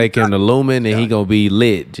 They gonna take him to Lumen, and he gonna be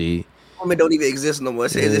lit, G. Lumen don't even exist no more.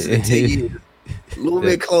 It says it's in 10 years.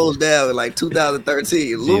 Lumen closed down in like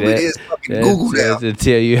 2013. Lumen is fucking Google now. To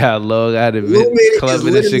tell you how long I've been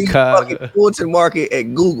clubbing in Chicago. Fucking Fulton Market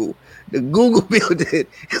at Google. The Google building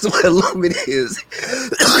is what Lumen is.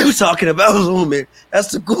 You talking about Lumen?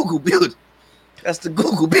 That's the Google building. That's the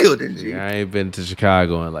Google building, G. I ain't been to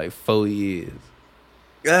Chicago in like 4 years.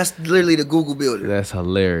 That's literally the Google building. That's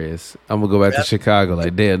hilarious. I'm gonna go back to Chicago.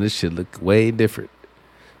 Like, damn, this shit look way different.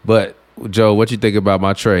 But Joe, what you think about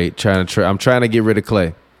my trade? I'm trying to get rid of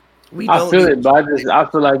Clay. I feel it, but I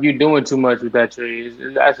feel like you're doing too much with that trade.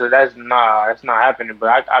 That's not happening.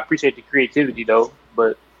 But I appreciate the creativity though.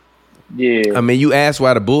 But yeah, I mean, you asked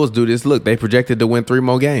why the Bulls do this. Look, they projected to win 3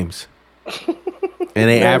 more games, and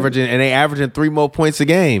they averaging 3 more points a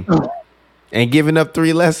game, and giving up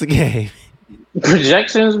 3 less a game.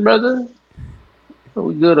 Projections, brother.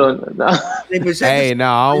 We good on that. Hey, no,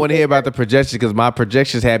 I don't want to hear about the projections because my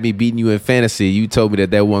projections had me beating you in fantasy. You told me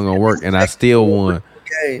that wasn't gonna work, and I still won.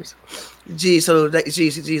 Games. So they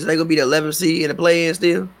gonna be the 11th seed in the play-in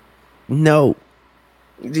still? No.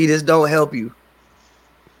 This don't help you.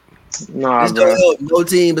 Nah, this don't help no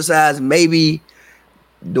team besides maybe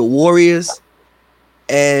the Warriors,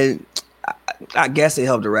 and I guess it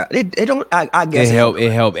helped the Raptors. It don't. I guess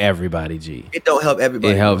it helped everybody. G. It don't help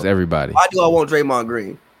everybody. It helps everybody. Why do I want Draymond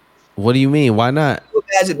Green? What do you mean? Why not?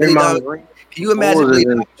 Can you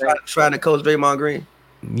imagine trying to coach Draymond Green?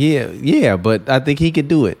 Yeah, but I think he could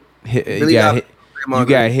do it. You got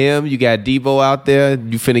him. You got Debo out there.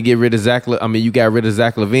 You finna get rid of Zach. I mean, you got rid of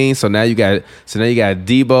Zach LaVine. So now you got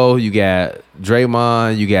Debo. You got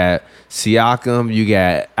Draymond. You got Siakam. You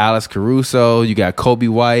got Alex Caruso. You got Kobe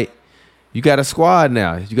White. You got a squad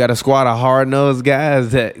now. You got a squad of hard-nosed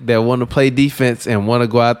guys that want to play defense and want to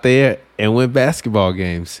go out there and win basketball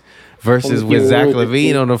games. Versus with Zach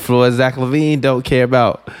LaVine on the floor, Zach LaVine don't care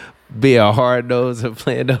about being a hard-nosed and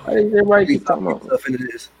playing.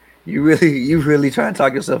 You really trying to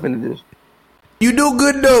talk yourself into this. You do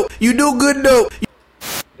good though.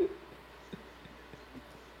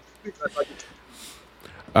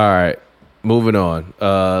 All right. Moving on.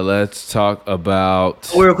 Let's talk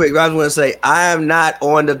about. Real quick, I just want to say I am not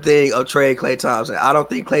on the thing of trade Klay Thompson. I don't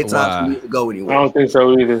think Klay Thompson needs to go anywhere. I don't think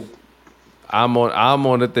so either. I'm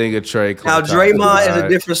on the thing of trade Klay now Draymond is a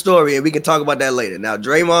different story, and we can talk about that later. Now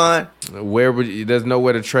Draymond, there's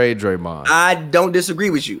nowhere to trade Draymond. I don't disagree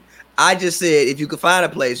with you. I just said if you could find a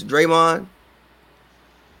place, Draymond.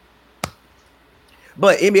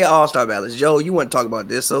 But NBA All-Star ballots, Joe, you want to talk about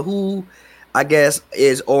this? So who? I guess,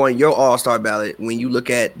 is on your All-Star ballot when you look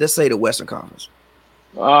at, let's say, the Western Conference?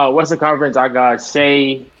 Western Conference, I got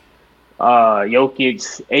Shea,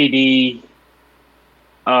 Jokic, AD,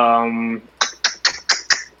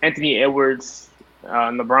 Anthony Edwards,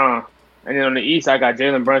 LeBron. And then on the East, I got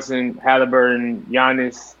Jalen Brunson, Halliburton,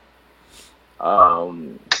 Giannis,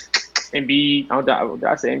 Embiid. Did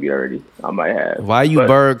I say Embiid already? I might have. Why you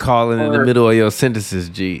bird calling in the middle of your sentences,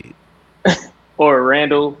 G? Or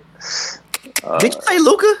Randall. Did you say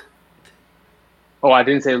Luka? Oh, I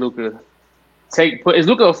didn't say Luka. Is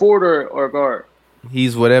Luka a forward or a guard?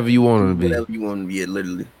 He's whatever you want him to be. Whatever you want him to be,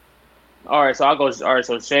 literally. All right, so I'll go. All right,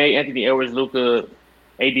 so Shea, Anthony Edwards, Luka,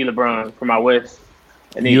 AD, LeBron for my West,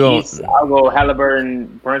 and then East, I'll go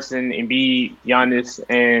Halliburton, Brunson, Embiid, Giannis,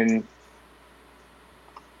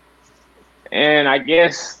 and I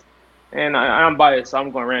guess, and I'm biased, so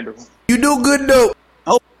I'm going Randall. You do good though.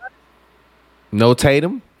 Oh, no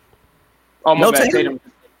Tatum. Oh, my bad. Tatum.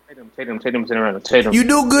 You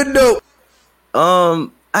do good though.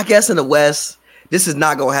 I guess in the West, this is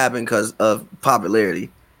not gonna happen because of popularity.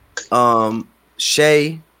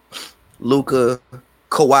 Shea, Luka,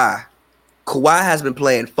 Kawhi. Kawhi has been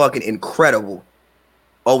playing fucking incredible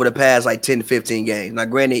over the past like 10 to 15 games. Now,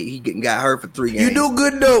 granted, he got hurt for 3 games. You do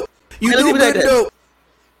good though.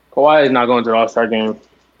 Kawhi is not going to the All-Star game.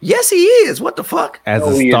 Yes, he is. What the fuck? As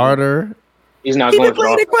a starter. He's not He going been to the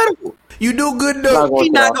playing Hall. incredible. You do good He's though. He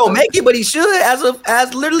not gonna make it, but he should.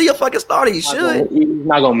 As literally a fucking starter, he should. He's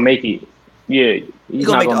not gonna make it. Yeah, he's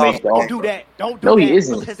gonna not make the gonna make the All-Star All-Star. game. Do that. Don't do No, that. he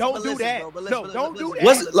isn't. Don't do that. No, don't do that.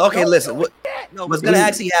 What's okay? Don't Listen, do what, that. No, what's gonna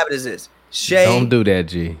actually happen is this: Shea. Don't do that,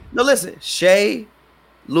 G. No, listen. Shea,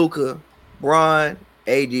 Luka, Bron,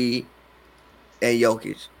 AD, and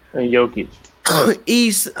Jokic. And Jokic.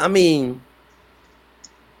 East. I mean,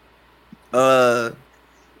 yeah,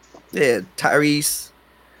 Tyrese.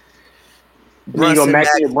 Then you go Brunson,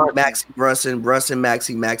 Maxey Maxey Brunson,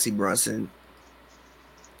 Maxey Brunson.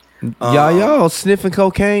 Y'all sniffing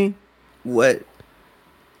cocaine? What?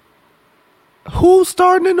 Who's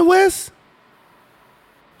starting in the West?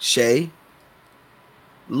 Shea,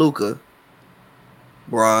 Luka,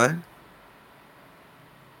 Bron,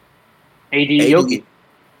 AD Jokic.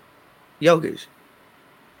 Jokic.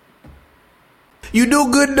 You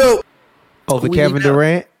do good though. Over Who Kevin you got?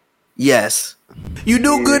 Durant? Yes. You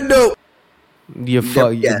do good though.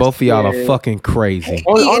 Yes. Both of y'all are Yeah. fucking crazy.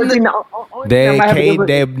 Only thing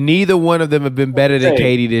Neither one of them have been better than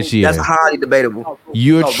KD this year. That's highly debatable.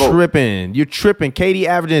 You're No, vote. tripping. You're tripping. KD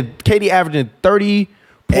averaging 30.9.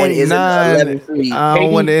 And is an 11 seed. I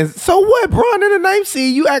don't want to. So what? Bron in the ninth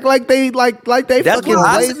seed. You act like they That's fucking what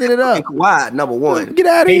I blazing said. it up. Kawhi, number one. Get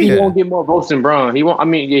out of KD here. won't get more votes than Bron. He won't. I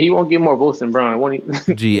mean, yeah, he won't get more votes than Bron. Won't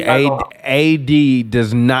he? Gee, He's not gonna- AD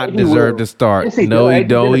does not AD deserve will. to start. Yes, he No, does. he AD been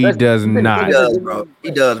don't. the He best- does he's been the not. He does, bro.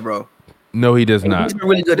 He does, bro. No, he does not. He's been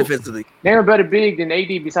really good defensively. Name a better big than AD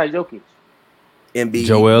besides Jokic. Embiid.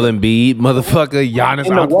 Joel Embiid, motherfucker, Giannis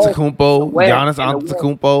In the West, Antetokounmpo, in the West, Giannis in the West.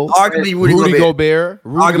 Antetokounmpo, Arguably Rudy Gobert,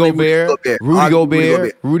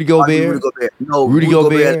 Arguably Rudy Gobert. No, Rudy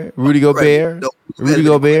Gobert. Rudy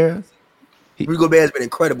Gobert has been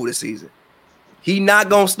incredible this season. He not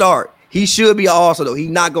gonna start. He should be also though. He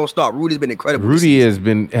not gonna start. Rudy's been incredible. Rudy has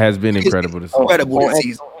been incredible this season. Incredible this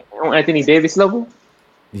season. On Anthony Davis level.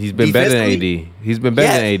 He's been better than Defensively? AD. He's been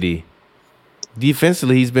better than AD.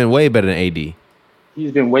 Defensively, he's been way better than AD.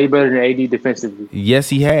 He's been way better than AD defensively. Yes,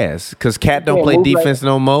 he has. Because Cat don't Yeah, play move like- defense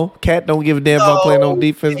no more. Cat don't give a damn about playing no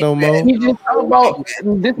defense no more. He just talking about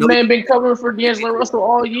this man been covering for D'Angelo Russell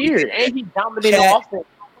all year, and he dominating the Cat- offense.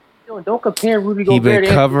 Don't compare Rudy He Gobert. been to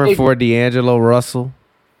Anthony covering Davis. for D'Angelo Russell.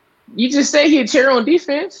 You just say he a chair on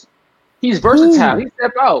defense. He's versatile. He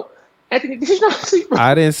step out. Anthony, did you not see?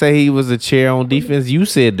 I didn't say he was a chair on defense. You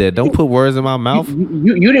said that. Don't put words in my mouth.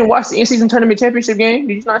 You didn't watch the in-season tournament championship game?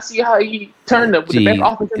 Did you not see how he turned up with the best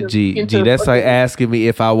offense in the G, that's like asking me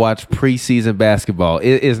if I watch preseason basketball.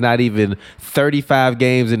 It is not even 35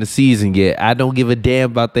 games in the season yet. I don't give a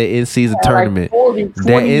damn about that in-season tournament. 40, That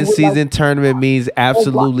 20 in-season tournament means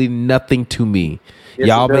absolutely nothing to me. Yes,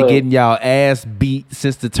 Y'all it been does. getting y'all ass beat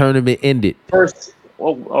since the tournament ended. First,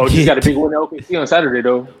 you got a big win at OKC on Saturday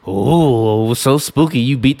though. Oh, so spooky!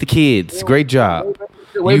 You beat the kids. Great job.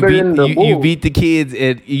 Way You better than the you Bulls. beat the kids,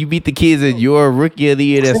 and you beat the kids, and your rookie of the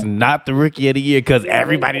year. That's not the rookie of the year because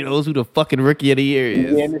everybody knows who the fucking rookie of the year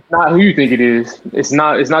is. Yeah, and it's not who you think it is. It's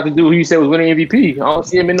not the dude who you said was winning MVP. I don't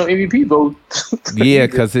see him in no MVP vote. Yeah,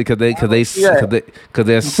 because they're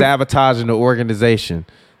sabotaging the organization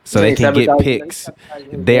so they can get sabotaging- picks.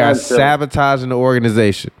 They are sabotaging the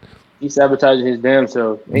organization. He's sabotaging his damn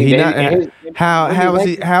self. He not,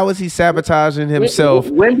 how is he sabotaging himself?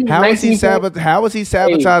 Wemby's How is he 19 how is he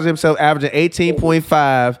sabotaging himself? Averaging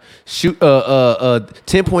 18.5, shoot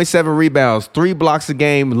 10.7 rebounds, 3 blocks a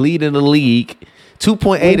game, leading the league.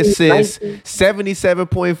 2.8 assists,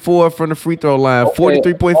 77.4 from the free throw line,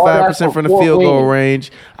 43.5% from the field goal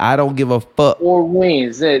range. I don't give a fuck. 4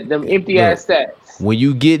 wins. Them empty ass stats. When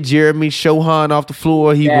you get Jeremy Shohan off the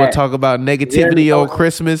floor, he want to talk about negativity Jeremy on Shohan,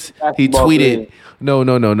 Christmas. He basketball tweeted, player.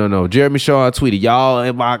 no. Jeremy Shohan tweeted, y'all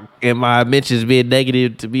in my mentions being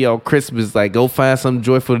negative to me on Christmas. Like, go find something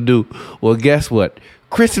joyful to do. Well, guess what?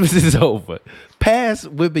 Christmas is over. Pass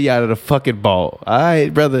Whitby out of the fucking ball. All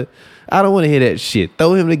right, brother. I don't want to hear that shit.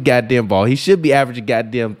 Throw him the goddamn ball. He should be averaging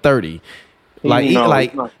goddamn 30.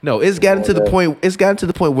 It's gotten to the point. It's gotten to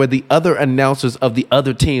the point where the other announcers of the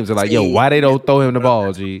other teams are like, "Yo, why they don't throw him the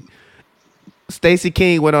ball?" G. Stacey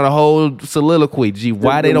King went on a whole soliloquy. G,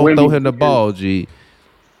 why they don't throw him the ball? G.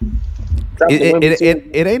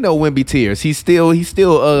 It ain't no Wemby tears. He's still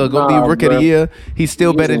gonna be rookie of the year. He's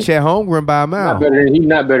still better than Chet Holmgren by a mile. He's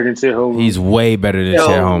not better than Chet Holmgren. He's way better than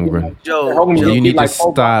Chet Holmgren. You need to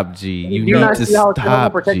stop, G. You need to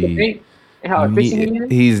stop, G. And how efficient he is?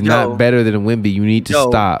 He's not better than Wemby. You need to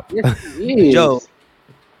stop. Yes, he is. Joe.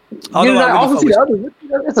 You not also see the other rookies.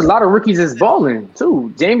 There's a lot of rookies that's balling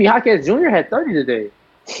too. Jamie Hawkins Jr. had 30 today.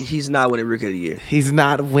 He's not winning rookie of the year. He's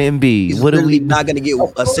not Wemby. He's What are we not going to get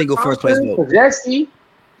a single first place vote. Pozeski,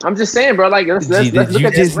 I'm just saying, bro. Like, let's Did look you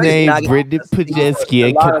at just this. name Brendan Podjeski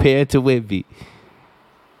and compare it to Wemby?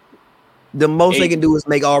 The most they can do is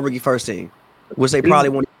make all rookie first team, which they probably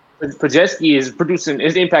won't. Podjeski is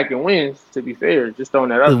impacting wins. To be fair, just throwing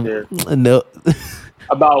that up there. No.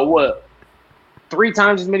 About what? 3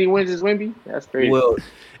 times as many wins as Wemby? That's crazy. Well,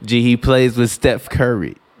 He plays with Steph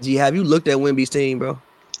Curry. have you looked at Wemby's team, bro?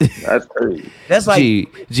 That's crazy. That's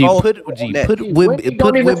like put Wemby.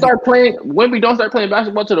 Wemby don't start playing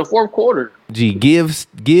basketball till the fourth quarter. Give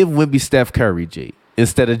Wemby Steph Curry,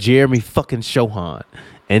 instead of Jeremy fucking Shohan,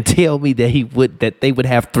 and tell me that they would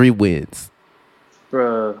have 3 wins.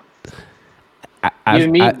 Bruh.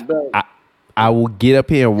 I will get up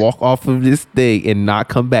here and walk off of this thing and not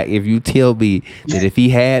come back if you tell me that if he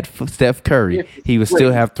had Steph Curry, he would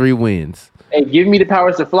still have 3 wins. Hey, give me the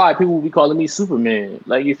powers to fly. People will be calling me Superman.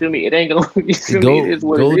 Like, you feel me? It ain't gonna. You feel me? It is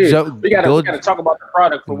what it is. We gotta talk about the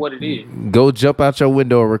product for what it is. Go jump out your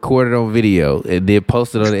window and record it on video, and then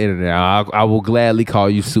post it on the internet. I will gladly call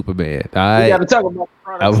you Superman. All right? We gotta talk about the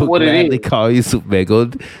product for what it is. I will gladly call you Superman.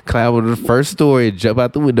 Go climb on the first story and jump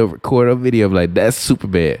out the window, record on video. I'm like, that's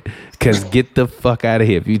Superman. Because get the fuck out of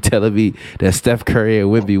here if you telling me that Steph Curry and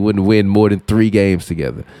Wemby wouldn't win more than 3 games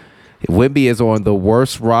together. Wemby is on the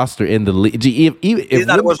worst roster in the league. He's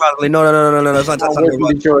not the worst roster in the league. No. It's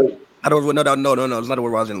not the worst roster. No. It's not the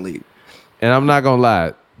worst roster in the league. And I'm not gonna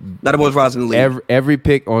lie. Not the worst roster in the league. Every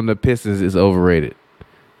pick on the Pistons is overrated.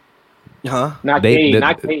 Huh? Not Cade.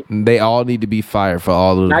 They all need to be fired for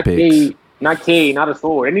all of the picks. Not Cade. Not a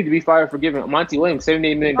forward. They need to be fired for giving Monty Williams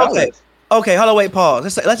 $78 million. Okay. Hold on. Wait.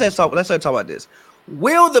 Pause. Let's talk about this.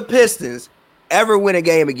 Will the Pistons ever win a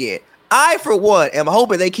game again? I, for one, am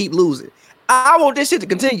hoping they keep losing. I want this shit to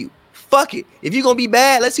continue. Fuck it. If you're going to be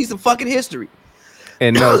bad, let's see some fucking history.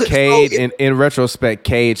 And no, Cade, in retrospect,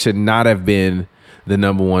 Cade should not have been the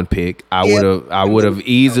number 1 pick. I would have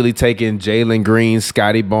easily taken Jalen Green,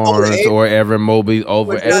 Scotty Barnes, or Evan Mobley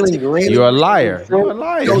over. You're a liar. You're a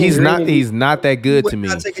liar. He's not that good to me.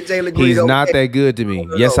 He's not that good to me.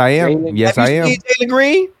 Yes, I am. Yes, I am. Jalen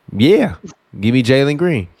Green? Yeah. Give me Jalen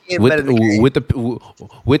Green. With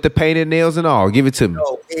the painted nails and all. Give it to me.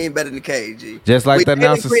 No, he ain't better than KG. Just like the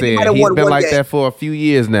announcer said. He's been like that for a few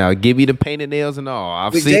years now. Give me the painted nails and all.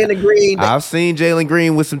 I've seen Jalen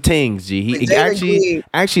Green with some tings, G. He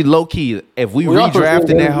actually low key, if we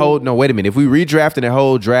redrafting that whole if we redrafting that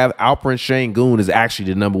whole draft, Alperen Şengün is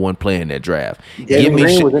actually the number 1 player in that draft. Give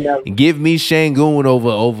me Şengün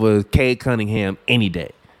over Cade Cunningham any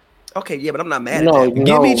day. Okay, yeah, but I'm not mad at that.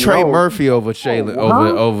 Give me Trey Murphy over Shayla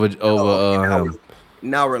over him.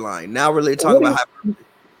 Now we're lying. Now we're really talking about hyperbole.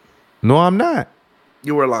 No, I'm not.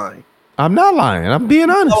 You were lying. I'm not lying. I'm being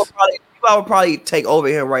honest. I would probably take over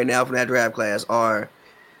him right now from that draft class. Or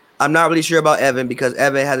I'm not really sure about Evan because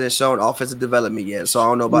Evan hasn't shown offensive development yet, so I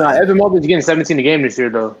don't know about. Evan Mobley's getting 17 a game this year,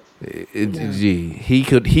 though. He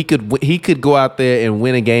could go out there and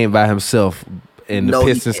win a game by himself, and the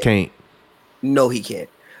Pistons can't. No, he can't.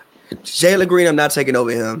 Jalen Green, I'm not taking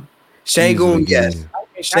over him. Şengün, yes.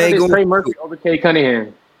 Şengün Trey Murphy over Cade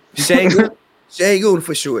Cunningham. Şengün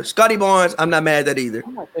for sure. Scotty Barnes, I'm not mad at that either.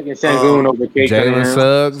 I'm not taking Şengün over Cade Cunningham. Jalen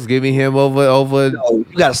Suggs, give me him over. No, you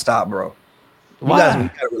gotta stop, bro. You gotta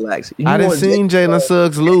relax. I didn't see Jalen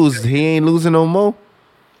Suggs lose. He ain't losing no more.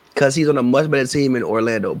 Because he's on a much better team in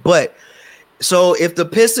Orlando. But so if the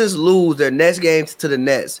Pistons lose their next game to the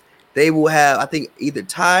Nets, they will have, I think, either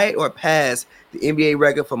tied or passed the NBA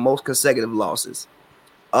record for most consecutive losses.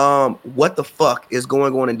 What the fuck is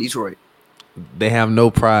going on in Detroit? They have no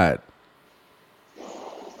pride.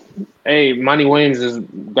 Hey, Monty Williams has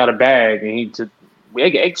got a bag, and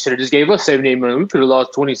they should have just gave us $78 million. We could have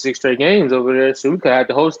lost 26 straight games over there, so we could have had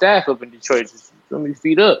the whole staff up in Detroit. Just let me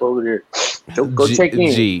feet up over there. Go check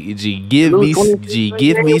in. Give me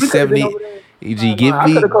 70. Give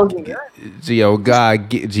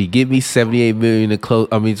me $78 million to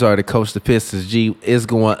coach the Pistons. G, it's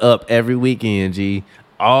going up every weekend. G,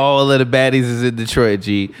 all of the baddies is in Detroit.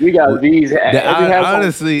 G, we got these.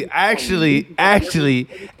 Honestly, wait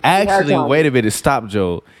a minute. Stop,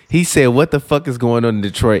 Joe. He said, "What the fuck is going on in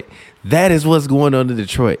Detroit?" That is what's going on in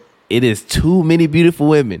Detroit. It is too many beautiful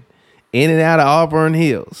women in and out of Auburn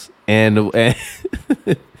Hills, and is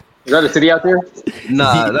that a city out there?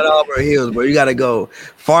 Nah, not Auburn Hills, bro. You gotta go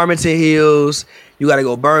Farmington Hills. You gotta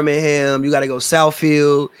go Birmingham. You gotta go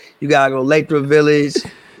Southfield. You gotta go Lathrop Village.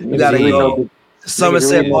 You gotta go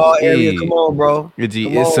Somerset Mall area. Come on, bro.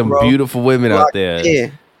 It's some beautiful women out there.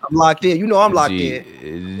 Yeah, I'm locked in. You know I'm locked in.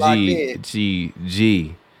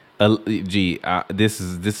 This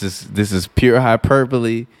is pure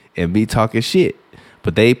hyperbole and me talking shit.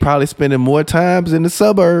 But they probably spending more times in the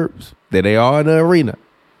suburbs than they are in the arena.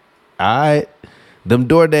 All right. Them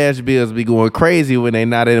DoorDash bills be going crazy when they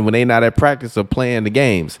not at practice or playing the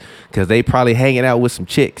games, because they probably hanging out with some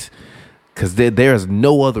chicks, because there's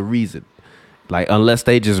no other reason, like unless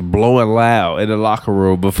they just blowing loud in the locker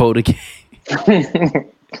room before the game.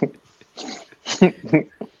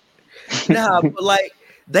 Nah, but like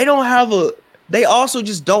they also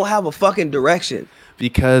just don't have a fucking direction.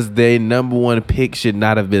 Because their number one pick should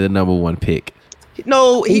not have been the number one pick.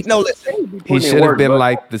 No, He should have been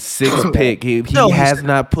like the sixth pick. He has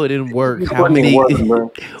not put in work. How many?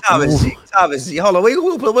 Thomas G. Hold on,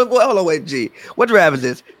 wait, G. What draft is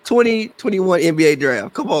this? 2021 NBA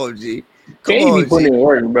draft. Come on, G. Come on, putting in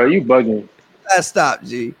work, bro. You bugging. Stop,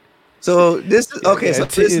 G. So this is okay. So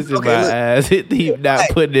this is okay. My ass. He's not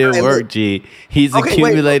putting in work, G. He's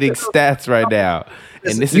accumulating stats right now.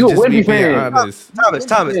 And this is just me being honest.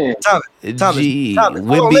 Thomas. G.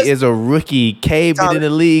 Wemby is a rookie. K been in the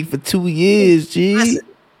league for 2 years, G. Listen.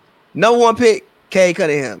 Number one pick, K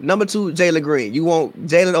Cunningham. Number two, Jalen Green. You want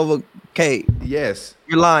Jalen over K? Yes.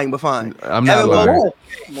 You're lying, but fine. I'm not lying.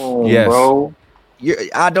 Come on, yes. bro.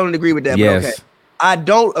 I don't agree with that. Yes. But okay. I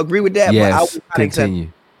don't agree with that. Yes. But I would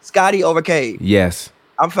Continue. Scotty over K. Yes.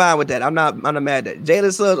 I'm fine with that. I'm not mad at that.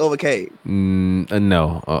 Jalen Suggs over K. No.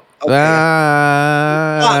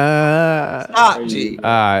 Stop, G. All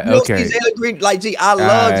right, you okay. Jalen Green, like G. I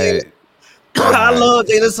love Jalen. I love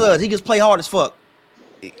Jalen Suggs. He just play hard as fuck.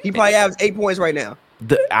 He probably averages 8 points right now.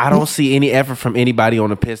 I don't see any effort from anybody on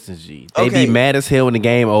the Pistons, G. They be mad as hell when the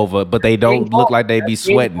game over, but they don't look like they be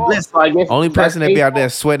sweating. Only person that be out there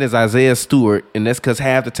sweating is Isaiah Stewart, and that's because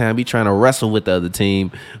half the time he trying to wrestle with the other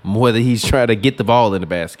team more than he's trying to get the ball in the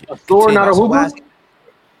basket. A Thor, not a hooper?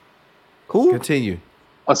 Who? Continue.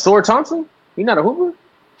 A Sore Thompson? He not a hooper?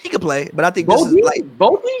 He can play, but I think this is like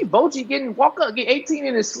Bogey getting get 18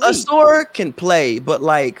 in his sleep. A Sore can play, but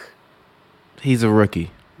like he's a rookie.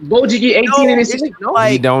 Bogey get 18 in his sleep. No,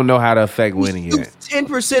 he don't know how to affect winning yet.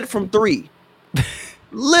 10% from three.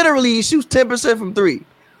 Literally, he shoots 10% from three.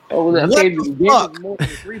 Oh, what the fuck? More than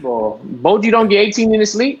three ball. Bogey don't get 18 in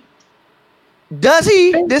his sleep. Does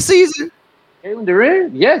he this season? Kevin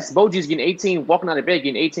Durant? Yes, Bogey's getting 18, walking out of bed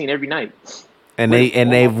getting 18 every night. And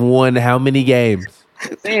they've won how many games?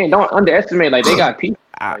 Man, don't underestimate. Like they got people.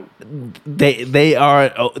 They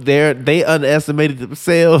underestimated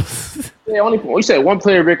themselves. Yeah, you said one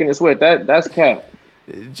player breaking the sweat. That's cap.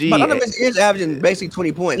 Gee, but none of his is averaging basically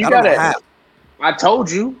 20 points. I told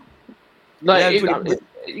you. Like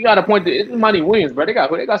you got to point to it's Monty Williams, bro. They got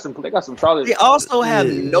some solid. They also have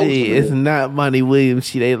it's not Monty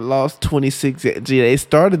Williams. They lost 26. They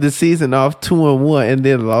started the season off 2-1 and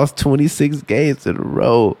then lost 26 games in a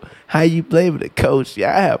row. How you blaming the coach?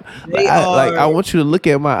 Yeah, I want you to look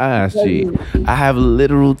at my eyes, G. I have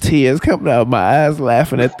literal tears coming out of my eyes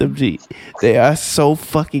laughing at them, G. They are so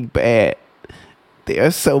fucking bad. They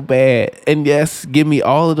are so bad. And yes, give me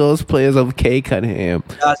all of those players over K Cunningham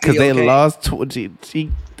because they lost.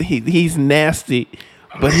 He's nasty,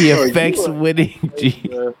 but he affects winning, G.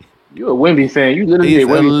 You a Wemby fan. You literally He's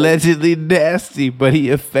allegedly nasty, but he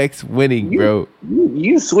affects winning, bro.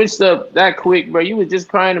 You switched up that quick, bro. You was just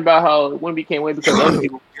crying about how Wemby can't win because other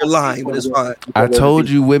people. You're lying, but it's fine. I told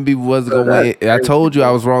you Wemby wasn't going to win. I told you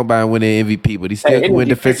I was wrong by winning MVP, but he still can win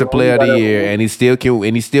Defensive Player of the Year, and he still can,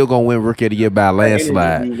 and he's still going to win Rookie of the Year by a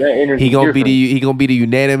landslide. He gonna be the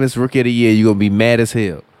unanimous Rookie of the Year. You're gonna be mad as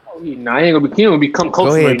hell. Nah, he ain't gonna become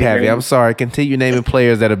close. Go ahead, Pappy. I'm sorry. Continue naming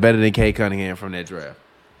players that are better than K Cunningham from that draft.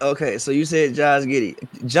 Okay, so you said Josh Giddey.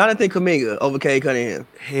 Jonathan Kuminga over K Cunningham.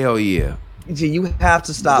 Hell yeah. You have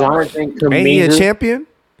to stop. Jonathan Kuminga. Ain't he a champion?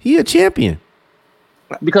 He a champion.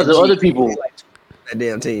 Because of other people. That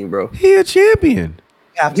damn team, bro. He a champion.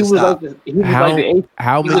 You have to stop.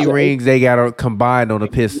 How many rings they got combined on the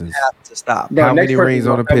Pistons? You have to stop. How many rings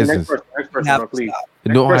on the Pistons? Next person, please.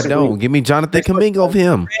 No, I don't. Give me Jonathan Kuminga over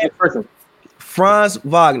him. Next person. Franz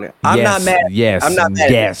Wagner. I'm not mad. Yes. I'm not mad.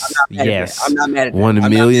 Yes. I'm not mad at that.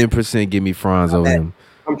 1,000,000% give me Franz over him.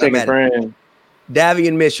 I'm taking Franz.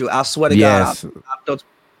 Davion Mitchell. I swear to God.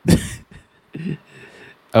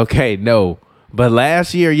 Okay, no. But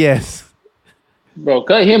last year, yes. Bro,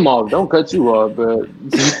 cut him off. Don't cut you off, bro.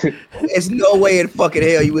 There's no way in fucking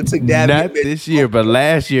hell you would have took Davion Not Mitchell. this year, but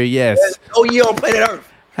last year, yes. There's no year on planet Earth.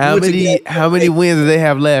 How many wins did they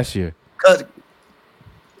have last year?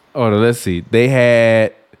 Oh, let's see. They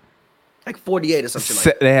had like 48 or something like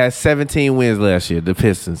that. They had 17 wins last year, the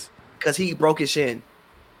Pistons. Because he broke his shin.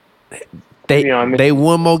 They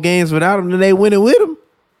won more games without him than they winning with him.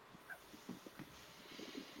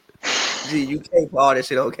 Gee, you can't call this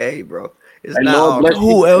shit okay, bro. It's Hey, not Lord all. bless Who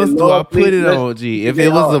you. else Hey, do I Lord, put it bless on? G, if you.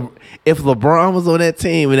 it was if LeBron was on that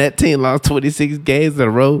team and that team lost 26 games in a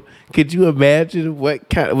row, could you imagine what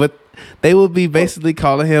they would be basically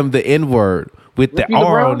calling him the N word with the Rookie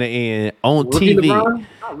R on LeBron? the end on Rookie TV? LeBron?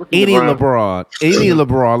 Not rookie Any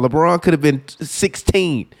LeBron could have been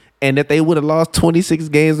 16, and if they would have lost 26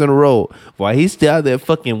 games in a row, while he's still out there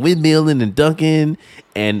fucking windmilling and dunking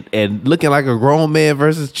and looking like a grown man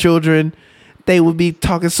versus children, they would be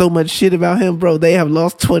talking so much shit about him, bro. They have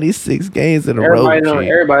lost 26 games in a row, G.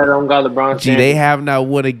 Everybody don't got LeBron G, they have not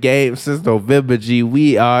won a game since November, G.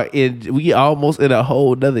 We almost in a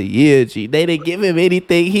whole nother year, G. They didn't give him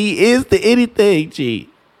anything. He is the anything, G.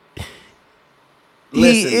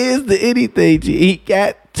 Listen, he is the anything, G. He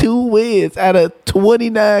got 2 wins out of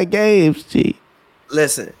 29 games, G.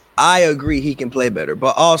 listen. I agree he can play better,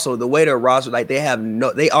 but also the way their roster, like they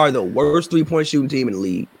are the worst 3-point shooting team in the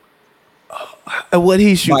league. And what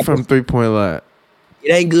he shoot from 3-point line?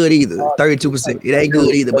 It ain't good either. 32%. It ain't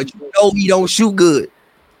good either. But you know he don't shoot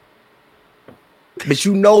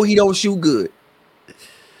good.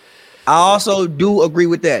 I also do agree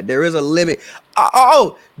with that. There is a limit.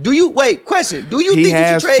 Question. Do you He think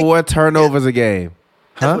has you should trade 4 turnovers a game.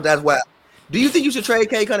 Huh? That's why. Do you think you should trade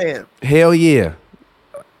Kay Cunningham? Hell yeah.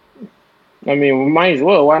 I mean, we might as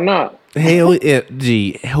well. Why not? Hell yeah.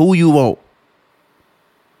 G, who you want?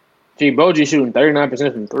 G, Boji shooting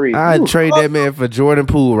 39% from 3. I'd trade that man for Jordan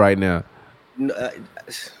Poole right now.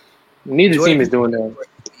 Neither Jordan team is doing that.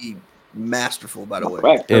 Masterful, by the way.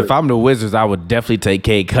 Right. If I'm the Wizards, I would definitely take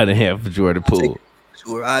Kate Cunningham for Jordan Poole.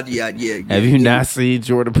 Sure, yeah. Have you not seen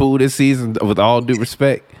Jordan Poole this season? With all due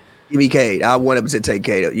respect, Give me Cade. I 100% take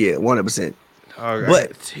Cade. Yeah, 100%.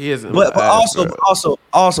 But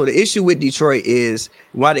also the issue with Detroit is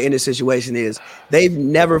why the end of the situation is they've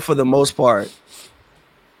never, for the most part,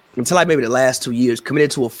 until like maybe the last 2 years, committed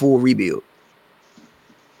to a full rebuild.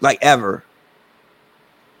 Like ever.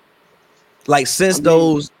 Like since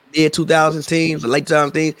those mid 2000s teams, the late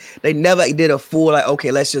 2000s teams, they never did a full like, okay,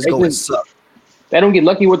 let's just go and suck. They don't get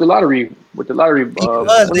lucky with the lottery.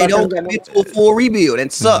 Because they don't commit to a full rebuild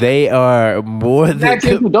and suck. They are more than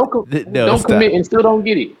don't commit and still don't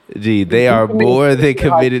get it. Gee, they are more than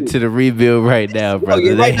committed to the rebuild right now,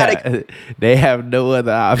 brother. They have no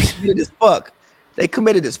other option. They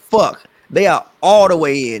committed as fuck. They are all the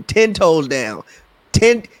way in, 10 toes down,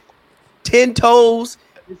 10 toes,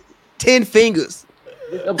 10 fingers.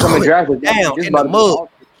 This upcoming draft is down in the mud.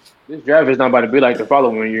 This draft is not about to be like the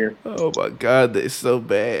following year. Oh my God, they're so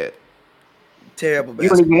bad. Terrible. You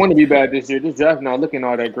don't even want to be bad this year. This draft not looking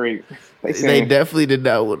all that great. They definitely did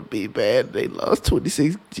not want to be bad. They lost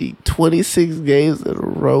 26 games in a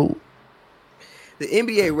row. The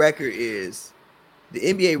NBA record.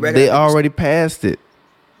 They already passed it.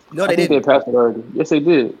 No, they didn't. They passed it already. Yes, they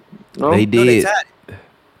did. No? They did. No, they tied it.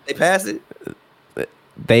 They passed it.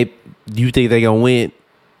 You think they're gonna win?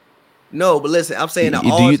 No, but listen, I'm saying.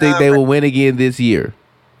 Do you think they will win again this year?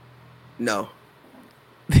 No.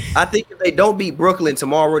 I think if they don't beat Brooklyn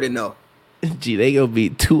tomorrow, then no. Gee, they gonna be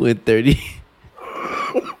 2-30.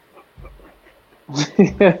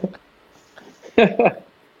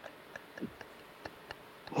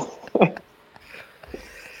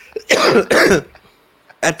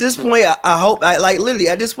 At this point, I hope.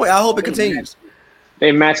 At this point, I hope it continues.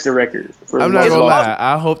 They matched the record. I'm not gonna lie.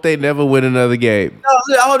 I hope they never win another game. No,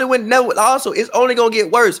 I hope they win. Never. Also, it's only gonna get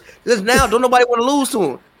worse because now don't nobody want to lose to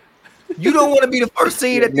them. You don't want to be the first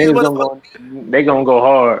team that they gonna go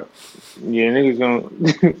hard. Yeah, niggas gonna.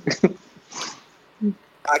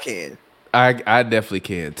 I can. I definitely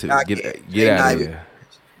can too. Get out of here.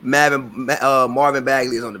 Marvin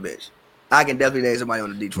Bagley is on the bench. I can definitely name somebody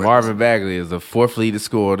on the Detroit. Marvin Bagley is the 4th leading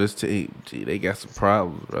scorer on this team. Gee, they got some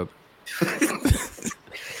problems, brother.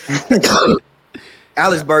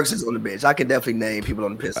 Alex Burks is on the bench. I can definitely name people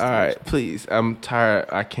on the Pistons. All right, please. I'm tired.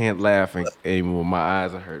 I can't laugh anymore. My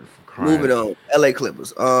eyes are hurting from crying. Moving on. LA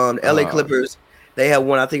Clippers. LA Clippers, they have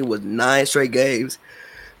won, I think it was 9 straight games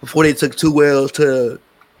before they took 2 L's to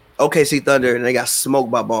OKC Thunder and they got smoked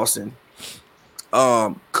by Boston.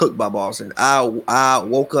 Cooked by Boston. I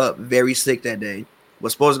woke up very sick that day.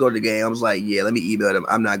 Was supposed to go to the game. I was like, yeah, let me email them.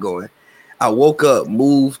 I'm not going. I woke up,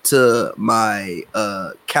 moved to my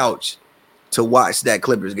couch to watch that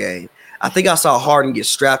Clippers game. I think I saw Harden get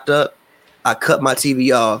strapped up. I cut my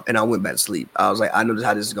TV off and I went back to sleep. I was like, I know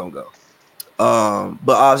how this is gonna go.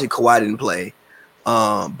 But obviously Kawhi didn't play.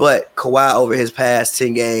 But Kawhi over his past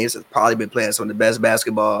 10 games has probably been playing some of the best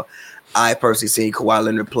basketball I personally seen Kawhi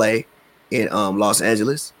Leonard play in Los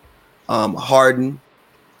Angeles. Harden,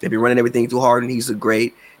 they've been running everything through Harden. He's a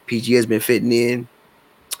great. PG has been fitting in.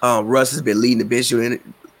 Russ has been leading the bench unit.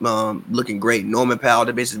 looking great. Norman Powell,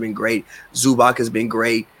 the base has been great. Zubac has been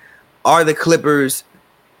great. Are the Clippers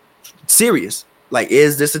serious? Like,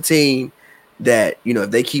 is this a team that,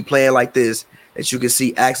 if they keep playing like this, that you can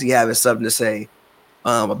see actually having something to say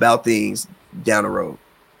about things down the road?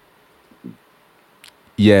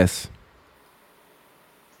 Yes.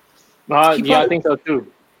 Yeah, I think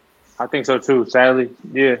so too. Sadly,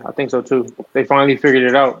 yeah, I think so too. They finally figured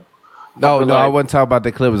it out. No, I wasn't talking about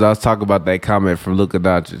the Clippers. I was talking about that comment from Luka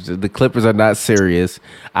Doncic. The Clippers are not serious.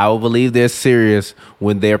 I will believe they're serious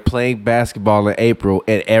when they're playing basketball in April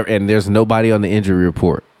and there's nobody on the injury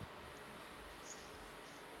report.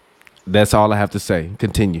 That's all I have to say.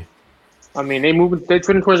 Continue. I mean, they're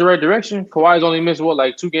trending towards the right direction. Kawhi's only missed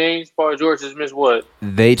 2 games. Paul George has missed what?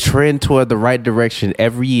 They trend toward the right direction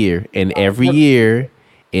every year, and every year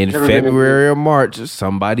in February or March,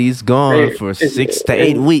 somebody's gone for 6 to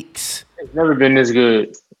 8 weeks. It's never been this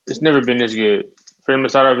good. Freddie and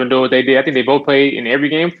Masada have been doing what they did. I think they both played in every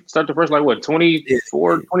game. Start the first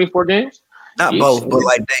 24 games. Not both,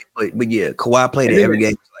 but yeah, Kawhi played in every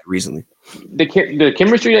game recently. The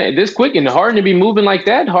chemistry this quick and Harden to be moving like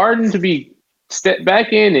that, Harden to be step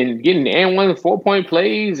back in and getting the and 1 4-point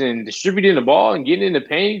plays and distributing the ball and getting in the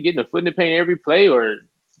paint, getting the foot in the paint every play or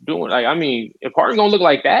doing if Harden gonna look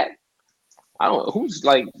like that, I don't who's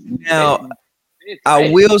like now. I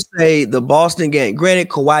will say the Boston game. Granted,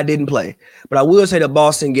 Kawhi didn't play, but I will say the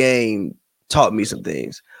Boston game taught me some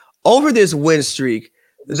things. Over this win streak,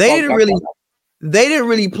 they didn't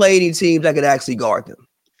really play any teams that could actually guard them.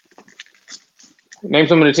 Name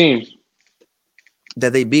some of the teams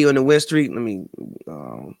that they beat on the win streak. Let me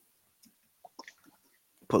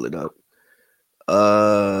pull it up.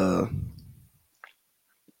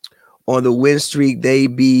 On the win streak, they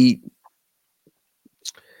beat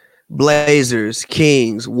Blazers,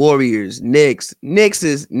 Kings, Warriors, Knicks,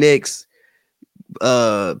 Pacers,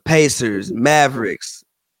 Mavericks.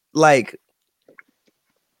 Before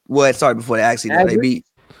they actually they beat.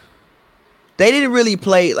 They didn't really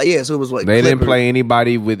play so it was they Clippers. Didn't play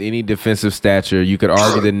anybody with any defensive stature. You could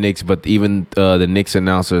argue the Knicks, but even the Knicks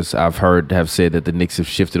announcers I've heard have said that the Knicks have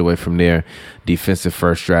shifted away from their defensive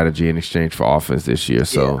first strategy in exchange for offense this year.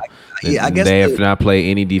 So I guess they have not played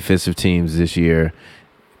any defensive teams this year.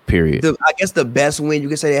 Period. I guess the best win you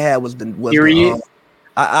could say they had was period.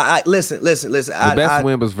 Listen. The best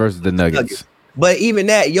win was versus the Nuggets. But even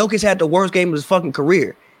that, Jokic had the worst game of his fucking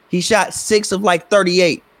career. He shot 6 of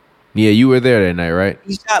 38. Yeah, you were there that night, right?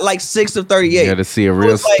 He shot 6 of 38. You got to see a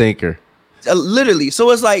real stinker. Literally.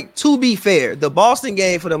 So it's to be fair, the Boston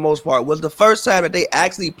game for the most part was the first time that they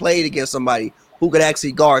actually played against somebody who could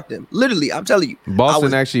actually guard them. Literally, I'm telling you.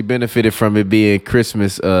 Boston actually benefited from it being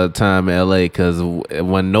Christmas time in LA because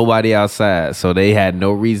when nobody outside, so they had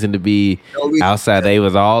no reason to be outside. They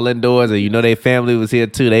was all indoors, and their family was here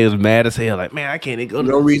too. They was mad as hell, like, man, I can't even go.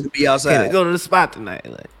 No reason to be outside. Can't go to the spot tonight.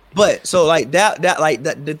 But so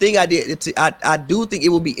the thing I did, I do think it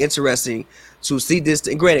will be interesting to see this.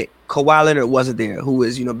 And granted, Kawhi Leonard wasn't there, who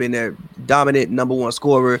is been their dominant number one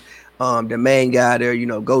scorer. The main guy there,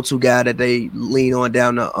 go-to guy that they lean on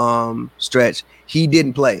down the stretch. He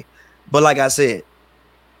didn't play. But like I said,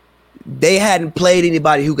 they hadn't played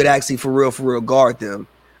anybody who could actually for real guard them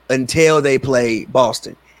until they played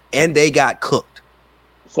Boston. And they got cooked.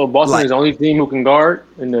 So Boston is the only team who can guard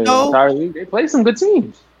in the entire league? They play some good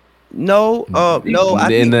teams. No.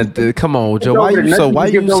 Come on, Joe. Why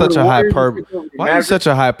you such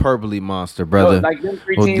a hyperbole monster, brother?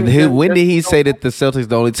 When did he say that the Celtics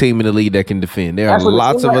the only team in the league that can defend? There are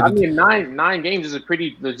lots of other. I mean, nine games is a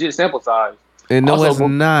pretty legit sample size. And it's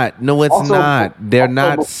not. No, it's not. They're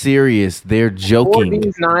not serious. They're joking. For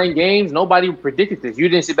these 9 games, nobody predicted this. You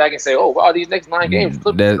didn't sit back and say, "Oh, wow, these next 9 games."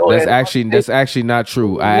 That's actually not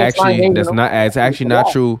true. It's actually not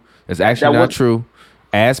true. It's actually not true.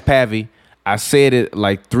 As Pavi, I said it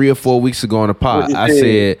 3 or 4 weeks ago on the pod.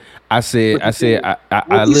 I said,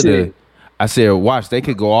 watch, they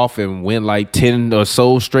could go off and win 10 or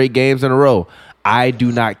so straight games in a row. I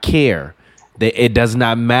do not care. It does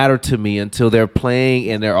not matter to me until they're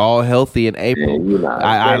playing and they're all healthy in April.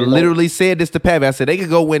 I literally said this to Pavi. I said they could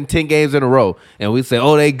go win 10 games in a row, and we say,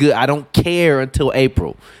 oh, they good. I don't care until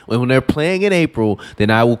April. When they're playing in April,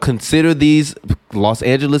 then I will consider these Los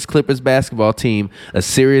Angeles Clippers basketball team a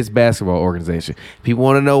serious basketball organization. People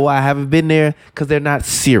want to know why I haven't been there, because they're not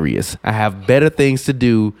serious. I have better things to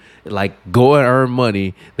do, like go and earn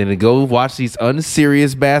money, than to go watch these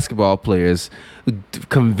unserious basketball players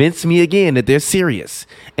convince me again that they're serious.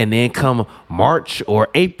 And then come March or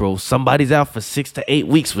April, somebody's out for 6 to 8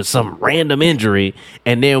 weeks with some random injury.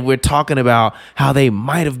 And then we're talking about how they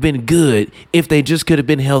might have been good if they just could have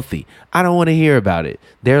been healthy. I don't want to hear about it.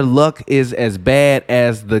 Their luck is as bad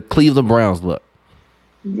as the Cleveland Browns' luck.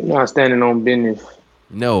 You're not standing on business.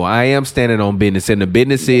 No, I am standing on business. And the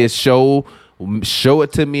business is show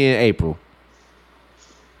it to me in April.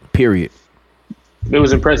 Period. It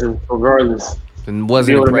was impressive regardless. And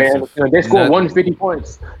wasn't impressive. They scored 150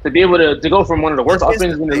 points. To be able to go from one of the worst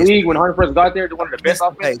offenses in the league when Hunter first got there to one of the best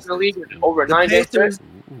offenses in the league over a 9-game stretch.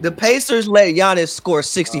 The Pacers let Giannis score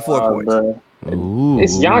 64 points. Ooh.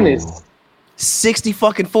 It's Giannis. 60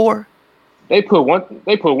 fucking 4. They put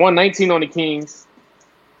 119 on the Kings.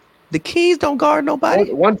 The Kings don't guard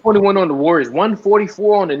nobody. 121 on the Warriors.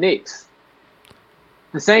 144 on the Knicks.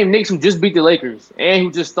 The same Knicks who just beat the Lakers and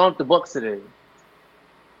who just stomped the Bucks today.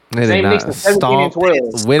 They Same did Knicks not to 17 and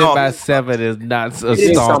 12. Winning by 7 is not a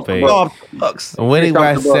stomping. Bucks. Winning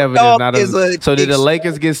by 7 is not a. So did the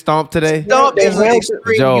Lakers get stomped today? Stomp is an extreme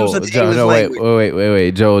use of English language.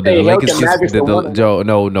 Wait, Joe. Did the Lakers get? Joe,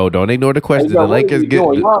 no, don't ignore the question. Did the Lakers get?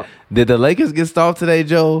 Did the Lakers get stomped today,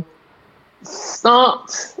 Joe?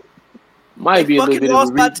 Stomped. Might be a little bit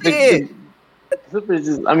lost of by 10.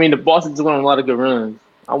 The Boston just went on a lot of good runs.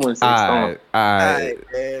 I wouldn't say stomped. All right,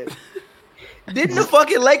 man. Didn't the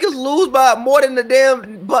fucking Lakers lose by more than the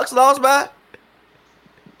damn Bucks lost by?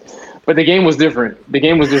 But the game was different.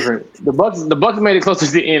 The Bucks made it close to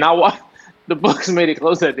the end. The Bucks made it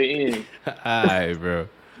close at the end. All right, bro.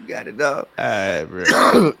 You got it, dog. All right,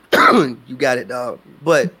 bro. You got it, dog.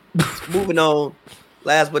 But moving on,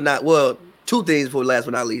 two things before last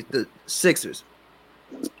but not least. The Sixers.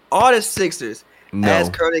 Are the Sixers as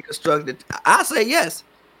currently constructed? I say yes.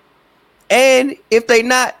 And if they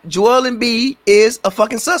not, Joel Embiid is a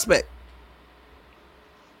fucking suspect.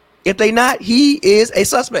 If they not, he is a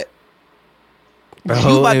suspect. The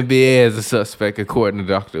whole NBA is a suspect, according to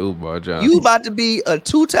Dr. Umar Johnson. You about to be a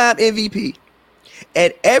 2-time MVP.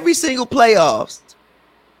 At every single playoffs,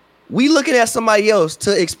 we looking at somebody else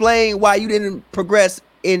to explain why you didn't progress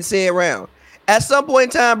in said round. At some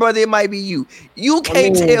point in time, brother, it might be you. You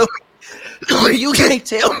can't tell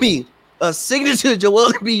me a signature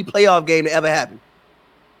Joel Embiid playoff game that ever happened.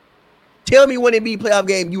 Tell me one Embiid playoff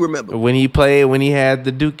game you remember. When he played, when he had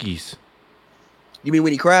the Dookies. You mean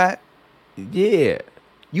when he cried? Yeah.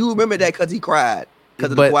 You remember that because he cried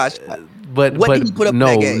because of the Kawhi shot. But what did he put up in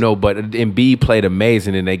that game? No, but Embiid played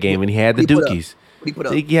amazing in that game when he had the Dookies. What he put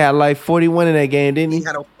up? He had like 41 in that game, didn't he? He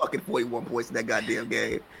had no fucking 41 points in that goddamn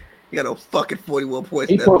game. He got no fucking 41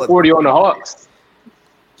 points. He put 40 on the Hawks.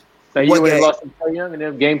 So you would have lost to Trae Young in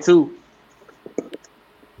them game 2.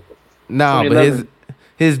 No, but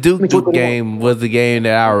his Duke game was the game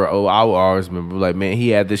that I always remember. Like, man, he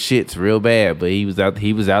had the shits real bad, but he was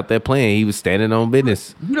out there playing. He was standing on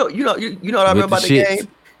business. You know what I remember about the game?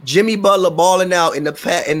 Jimmy Butler balling out in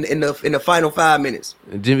the final 5 minutes.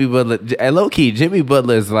 Jimmy Butler, low key, Jimmy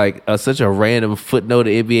Butler is like such a random footnote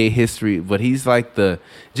of NBA history, but he's like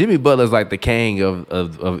Jimmy Butler's like the king of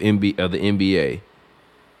the NBA.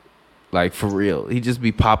 Like, for real, he just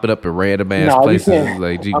be popping up in random ass places.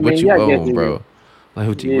 Like, gee, what you own, bro? Like,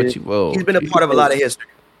 what you own? He's been a part of a lot of history.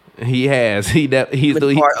 He has. He's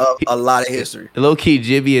been part of a lot of history. Low key,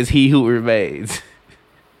 Jimmy is he who remains.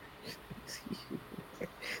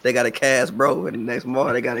 They got a cast bro, and the next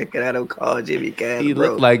morning they got to call Jimmy cast He bro.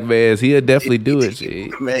 looked like Maz. He'll definitely do it.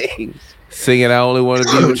 Singing "I Only Want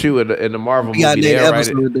to Be With You" in the Marvel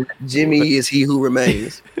movie. Jimmy is he who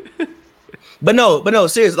remains. But no,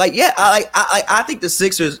 seriously, like, yeah, I think the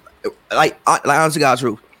Sixers, like honestly, God's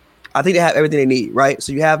truth, I think they have everything they need, right?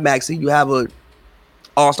 So you have Maxey, you have a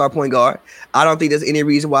all-star point guard. I don't think there's any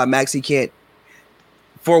reason why Maxey can't,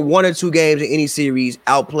 for 1 or 2 games in any series,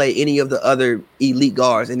 outplay any of the other elite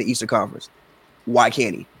guards in the Eastern Conference. Why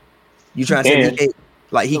can't he? You trying to say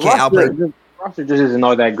he can't outplay? The roster just isn't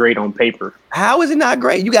all that great on paper. How is it not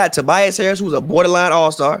great? You got Tobias Harris, who's a borderline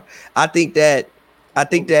all-star. I think that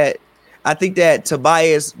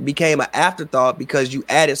Tobias became an afterthought because you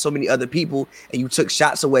added so many other people and you took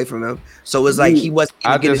shots away from him. So it's like he wasn't.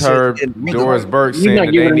 I just heard Doris Burke saying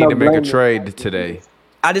that they need to make a trade today.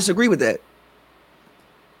 I disagree with that.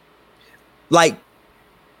 Like,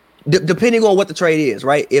 depending on what the trade is,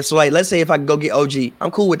 right? Let's say if I can go get OG,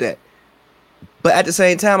 I'm cool with that. But at the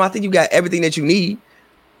same time, I think you got everything that you need,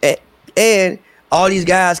 and all these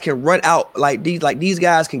guys can run out like these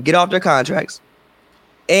guys can get off their contracts,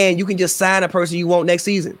 and you can just sign a person you want next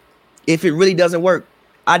season. If it really doesn't work,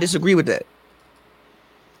 I disagree with that.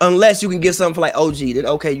 Unless you can get something for like OG, then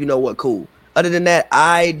okay, you know what, cool. Other than that,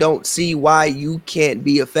 I don't see why you can't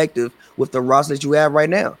be effective with the roster that you have right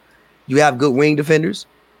now. You have good wing defenders.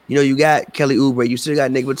 You know, you got Kelly Oubre, you still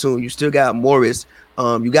got Nick Batum, you still got Morris,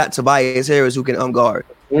 you got Tobias Harris who can guard.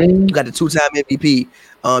 You got the 2-time MVP.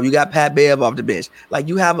 You got Pat Bev off the bench. Like,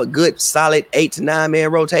 you have a good, solid 8 to 9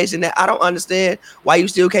 man rotation that I don't understand why you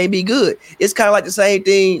still can't be good. It's kind of like the same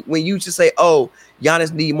thing when you just say, "Oh,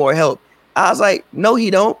 Giannis need more help." I was like, no, he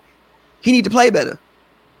don't. He need to play better.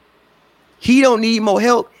 He don't need more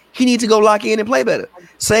help. He needs to go lock in and play better.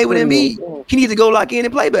 Same with Embiid. He needs to go lock in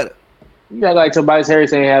and play better. You got like Tobias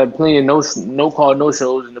Harris ain't had plenty of no call, no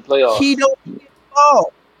shows in the playoffs. He don't get the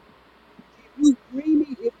ball. You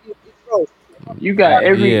dreamy if bro. You got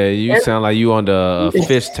you sound like you on the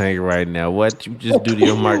fish tank right now. What you just do to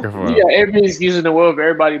your microphone? You got every excuse in the world for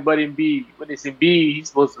everybody but Embiid. When it's Embiid, he's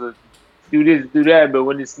supposed to do this, do that. But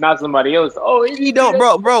when it's not somebody else, he don't,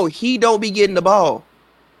 bro. He don't be getting the ball.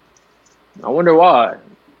 I wonder why.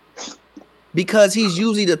 Because he's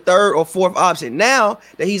usually the third or fourth option. Now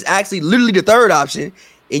that he's actually literally the third option,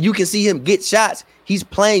 and you can see him get shots, he's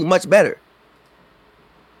playing much better.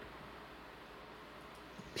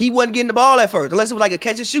 He wasn't getting the ball at first, unless it was like a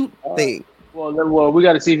catch and shoot thing. Well, we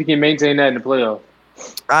got to see if he can maintain that in the playoffs.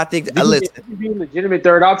 I think. If he be a legitimate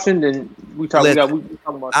third option, then we talking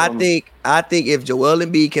about. I think if Joel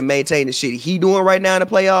Embiid can maintain the shit he doing right now in the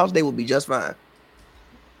playoffs, they will be just fine.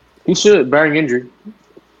 He should, barring injury.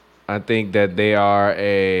 I think that they are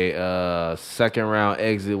a second round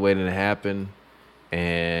exit waiting to happen,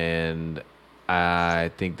 and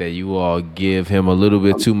I think that you all give him a little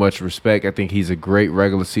bit too much respect. I think he's a great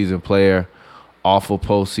regular season player, awful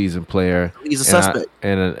postseason player. He's a suspect,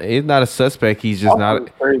 he's not a suspect. He's just not.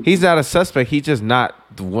 He's not a suspect. He's just not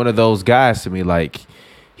one of those guys to me. Like,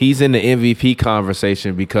 he's in the MVP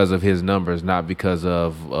conversation because of his numbers, not because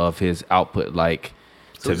of his output. Like,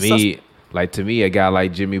 to me, a guy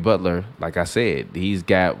like Jimmy Butler, like I said, he's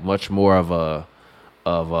got much more of a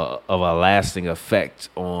lasting effect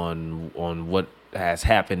on what has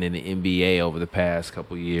happened in the NBA over the past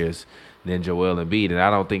couple years than Joel Embiid. And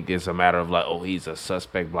I don't think it's a matter of like, oh, he's a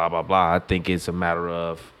suspect, blah blah blah. I think it's a matter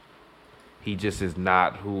of he just is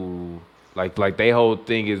not who. Like their whole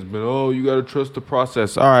thing has been, oh, you gotta trust the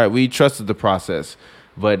process. All right, we trusted the process.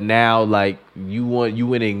 But now, like, you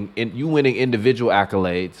winning individual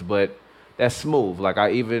accolades, but that's smooth. Like,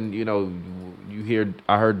 I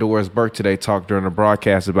heard Doris Burke today talk during the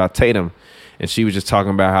broadcast about Tatum, and she was just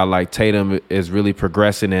talking about how, like, Tatum is really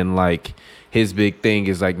progressing, and, like, his big thing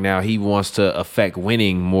is, like, now he wants to affect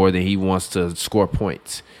winning more than he wants to score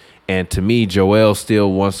points. And to me, Joel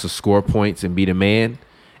still wants to score points and be the man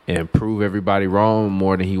and prove everybody wrong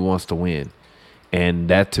more than he wants to win. And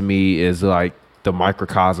that, to me, is, like, the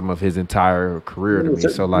microcosm of his entire career to me.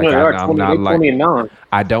 So, like, I'm not like,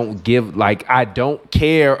 I don't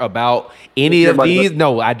care about any of these.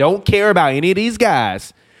 No, I don't care about any of these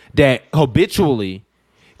guys that habitually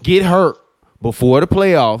get hurt before the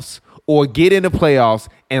playoffs or get in the playoffs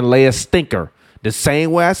and lay a stinker. The same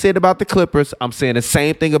way I said about the Clippers, I'm saying the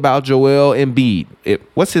same thing about Joel Embiid.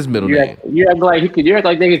 What's his middle name? You act like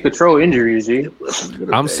they can control injuries, G.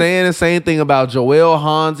 I'm saying the same thing about Joel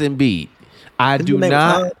Hans Embiid. I do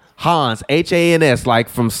not Hans Hans, like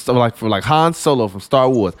from Han Solo from Star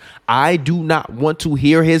Wars. I do not want to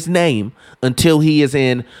hear his name until he is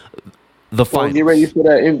in the finals. Get ready for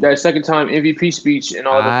that second time MVP speech and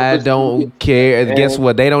all. I don't care. And guess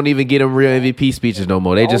what? They don't even get him real MVP speeches no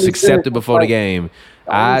more. They just accept it before the game.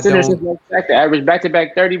 I don't. Average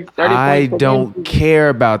back-to-back 30 I don't care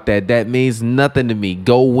about that. That means nothing to me.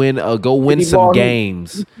 Go win some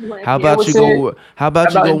games. How about you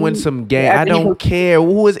go win some games? I don't care.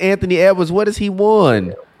 Who is Anthony Edwards? What has he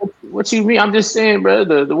won? What you mean? I'm just saying, bro.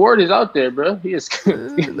 The word is out there, bro. He is.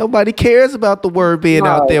 Nobody cares about the word being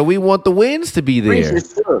out there. We want the wins to be there.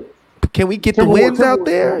 Can we get the wins out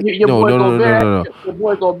there? No. Your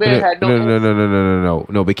boy Gobert had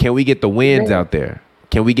no. But can we get the wins out there?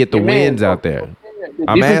 Can we get the wins out there?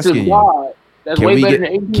 I'm asking you.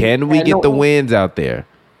 Can we get the wins out there?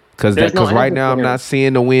 Because right now I'm not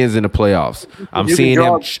seeing the wins in the playoffs.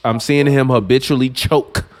 I'm seeing him habitually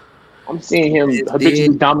choke. I'm seeing him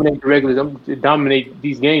habitually dominate the regulars. Dominate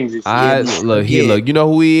these games. Look. You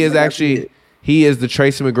know who he is actually? He is the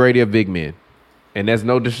Tracy McGrady of big men. And there's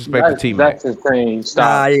no disrespect to T-Mac. That's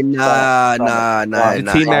insane. Nah.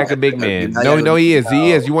 T-Mac a big man. No, he is.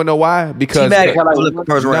 He is. You want to know why? Because T-Mac never let the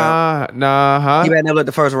first round. Huh? T-Mac never let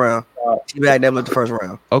the first round. T-Mac never left the first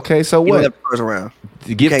round. Okay, so He what? left the first round.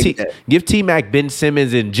 Give T-Mac, Ben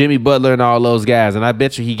Simmons, and Jimmy Butler and all those guys, and I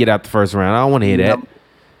bet you he get out the first round. I don't want to hear that.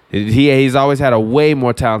 He's always had a way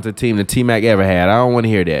more talented team than T-Mac ever had. I don't want to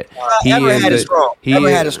hear that. Ever had it strong.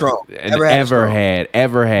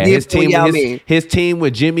 Ever had. His team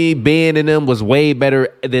with Jimmy, Ben, and them was way better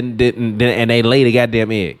than and they laid a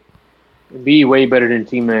goddamn egg. Be way better than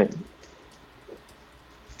T-Mac.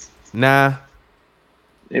 Nah.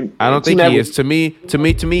 I don't think he is. To me,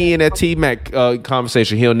 in that T-Mac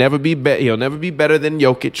conversation, he'll never be better than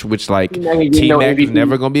Jokic, which like T-Mac is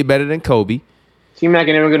never gonna be better than Kobe. T-Mac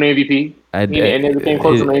ain't never going to MVP. And never came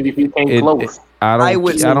close to an MVP. Came close. I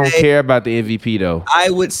don't care about the MVP though.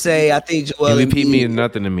 I would say I think Joel MVP means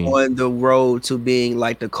nothing to me. On the road to being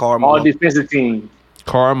like the Karl Malone. All defensive team.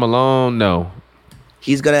 Karl Malone, no.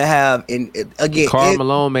 He's gonna have Karl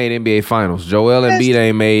Malone made NBA Finals. Joel Embiid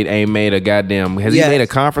ain't made a goddamn. Has he made a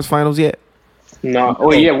conference finals yet? No.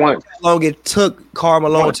 Oh yeah, once. Long it took Karl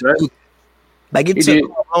Malone to do. Like it took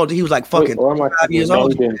Karl Malone. He was like fucking 5 years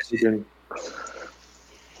old.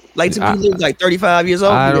 Like to be like 35 years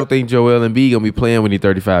old. I don't think Joel Embiid gonna be playing when he's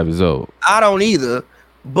 35 years old. I don't either.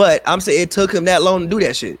 But I'm saying it took him that long to do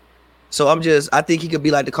that shit. So I think he could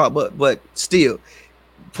be like the Karl, but still,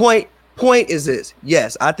 point is this.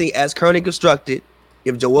 Yes, I think as currently constructed,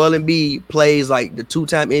 if Joel Embiid plays like the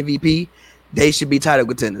 2-time MVP, they should be title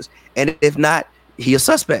contenders. And if not, he a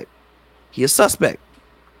suspect. We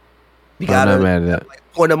gotta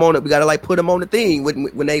point him on it. We gotta like put him on the thing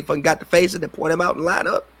when they fucking got the face and then point him out and line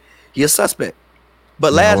up. He a suspect.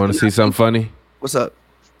 But last, want to see something funny? What's up?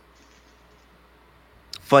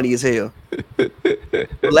 Funny as hell.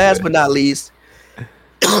 Last but not least,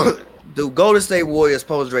 the Golden State Warriors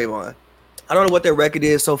post Draymond. I don't know what their record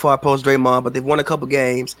is so far post Draymond, but they've won a couple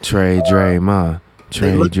games. Trade Draymond.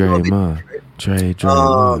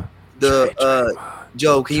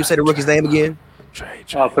 Joe, can you say the rookie's name again?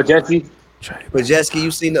 Pajeski. Pajeski,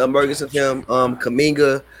 you've seen the emergence of him.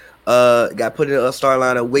 Kuminga got put in a star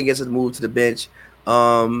lineup. Wiggins has moved to the bench.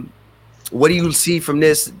 What do you see from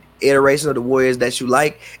this iteration of the Warriors that you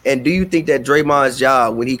like? And do you think that Draymond's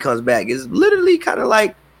job when he comes back is literally kind of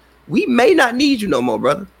like, we may not need you no more,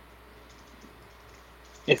 brother?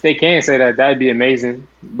 If they can say that, that'd be amazing.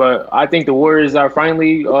 But I think the Warriors are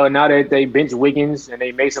finally, now that they bench Wiggins and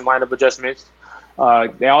they made some lineup adjustments,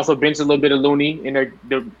 they also benched a little bit of Looney. And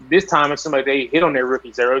this time, it's like they hit on their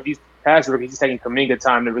rookies. These past rookies, it's taking Kuminga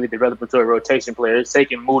time to really develop into a rotation player. It's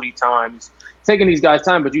taking Moody time. It's taking these guys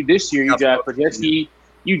time. But this year, you got Pajeski.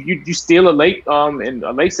 You steal a late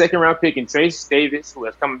second round pick in Trace Davis, who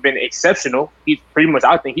has been exceptional. He's pretty much,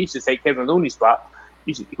 I think he should take Kevin Looney's spot.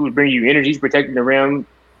 He would bring you energy. He's protecting the rim,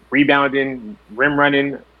 rebounding, rim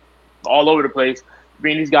running, all over the place.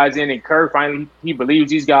 Bring these guys in, and Kerr finally he believes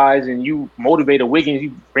these guys, and you motivate a Wiggins.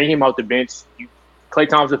 You bring him out the bench. Klay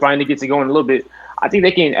Thompson finally gets it going a little bit. I think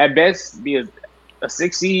they can at best be a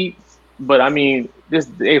 6 seed, but I mean, the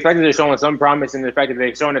fact that they're showing some promise and the fact that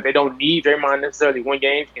they're showing that they don't need Draymond necessarily win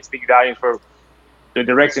games can speak volumes for the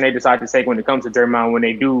direction they decide to take when it comes to Draymond when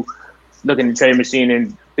they do look in the trade machine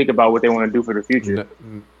and think about what they want to do for the future.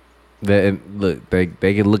 They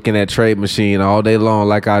can look in that trade machine all day long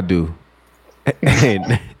like I do.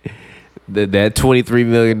 And that $23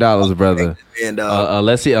 million, brother. And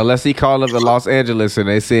unless he called up in Los Angeles and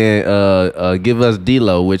they saying give us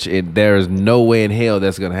D'Lo, which there is no way in hell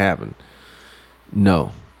that's gonna happen.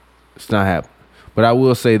 No, it's not happening. But I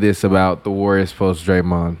will say this about the Warriors post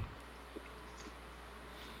Draymond.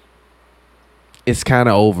 It's kind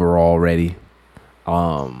of over already.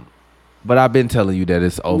 But I've been telling you that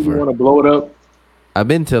it's over. You want to blow it up? I've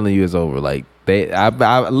been telling you it's over. Like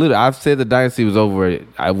I've said the dynasty was over.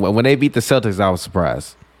 When they beat the Celtics, I was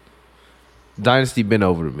surprised. Dynasty been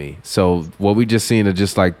over to me. So what we just seen are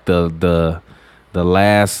just like the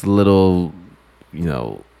last little,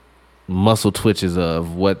 muscle twitches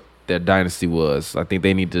of what their dynasty was. I think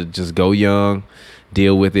they need to just go young,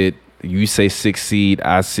 deal with it. You say 6 seed.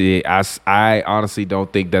 I honestly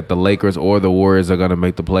don't think that the Lakers or the Warriors are gonna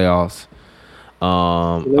make the playoffs.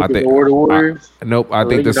 I think or the Warriors. Nope. I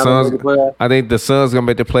think the Suns. I think the Suns gonna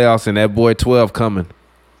make the playoffs, and that boy 12 coming.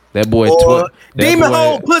 That boy 12. Demon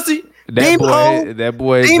home, pussy. That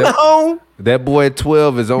boy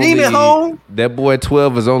 12 is only. That boy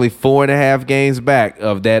 12 is only 4.5 games back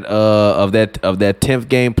of that 10th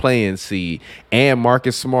game playing seed, and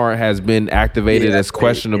Marcus Smart has been activated as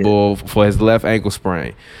questionable for his left ankle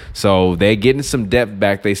sprain. So they're getting some depth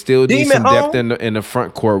back. They still need some depth in the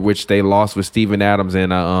front court, which they lost with Steven Adams and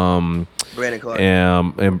Brandon Clark.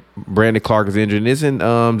 And Brandon Clark is injured. Isn't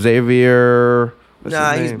Xavier What's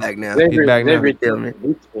Nah, his he's name? back now. He's back now.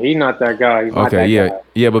 He's not that guy. He's not Okay, that yeah, guy.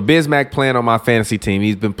 yeah, but Bismack playing on my fantasy team.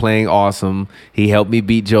 He's been playing awesome. He helped me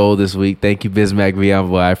beat Joel this week. Thank you, Bismack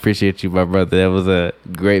Boy. I appreciate you, my brother. That was a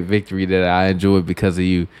great victory that I enjoyed because of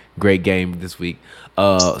you. Great game this week.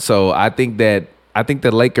 So I think the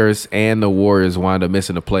Lakers and the Warriors wind up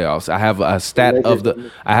missing the playoffs. I have a stat of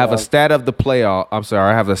the playoff. I'm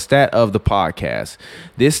sorry, I have a stat of the podcast.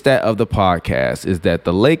 This stat of the podcast is that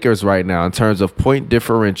the Lakers right now, in terms of point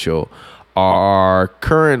differential, are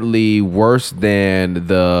currently worse than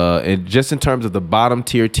in terms of the bottom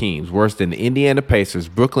tier teams, worse than the Indiana Pacers,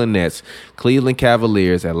 Brooklyn Nets, Cleveland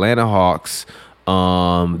Cavaliers, Atlanta Hawks.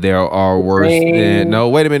 There are worse than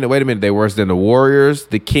wait a minute. They're worse than the Warriors,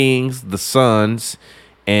 the Kings, the Suns,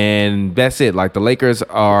 and that's it. Like the Lakers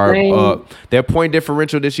are their point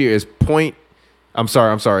differential this year is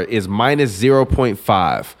is minus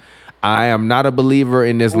 0.5. I am not a believer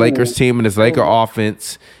in this Lakers team and this Laker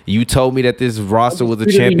offense. You told me that this roster was a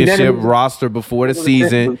championship roster before the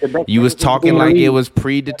season. You was talking like it was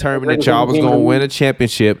predetermined that y'all was going to win a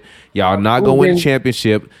championship. Y'all not going to win a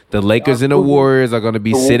championship. The Lakers and the Warriors are going to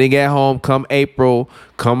be sitting at home come April,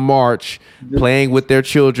 come March, playing with their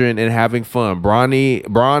children and having fun. Bron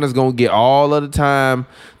is going to get all of the time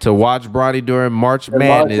to watch Bronny during March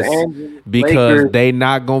Madness because they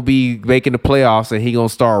not going to be making the playoffs and he going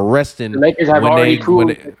to start resting. The Lakers have already proved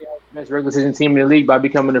the best regular season team in the league by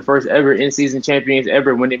becoming the first ever in-season champions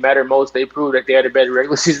ever. When it mattered most, they proved that they had a better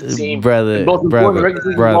regular season team. Brother. Nah,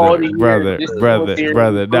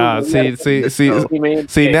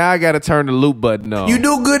 see, now I got to turn the loop button on. You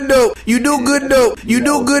do good dope. You do good dope. You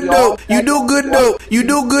do good dope. You do good dope. You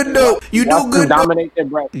do good dope. You do good dope. Dominate their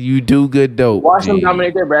bracket. You do good dope. Watch them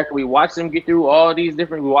dominate their bracket. We watch them get through all these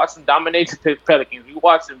different. We watch them dominate the Pelicans. We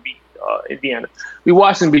watch them beat Indiana. We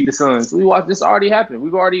watched them beat the Suns. We watched this already happen.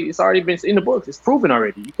 It's already been in the books. It's proven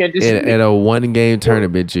already. You can't just in a 1-game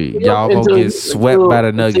tournament, G. Y'all gonna get swept by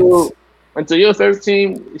the Nuggets. Until your favorite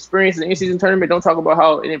team experiences the in-season tournament, don't talk about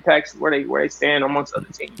how it impacts where they stand amongst other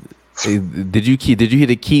teams. Did you hear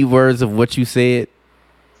the key words of what you said?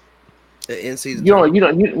 The in-season. You don't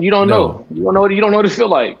know. You don't know what it feel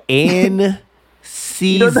like. In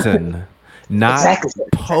season. Not exactly.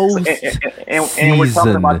 Post and we're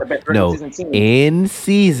talking about the best regular season team. In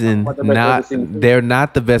season, they're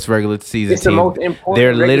not the best regular season it's team. The most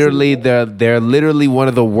important they're literally one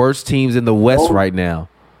of the worst teams in the West right now.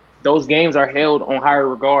 Those games are held on higher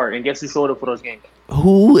regard, and guess who showed up for those games?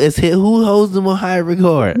 Who holds them on higher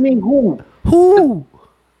regard? I mean, who?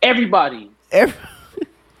 Everybody. Did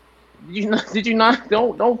you not?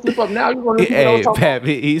 Don't flip up now. You're gonna. Hey, Pat,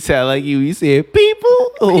 he sound like you. You said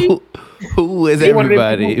people. Who is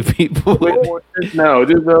everybody? People. No. No.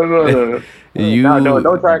 Don't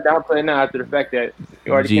try to downplay now after the fact that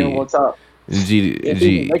you already came on top.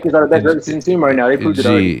 Lakers are the best regular season team right now. They proved it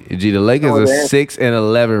already. The Lakers are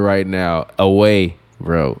 6-11 right now away,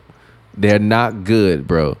 bro. They're not good,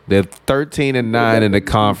 bro. They're 13-9 in the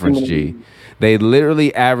conference, G. They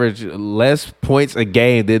literally average less points a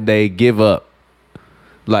game than they give up.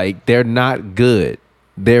 Like, they're not good.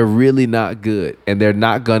 They're really not good, and they're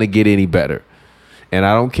not gonna get any better. And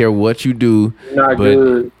I don't care what you do. Not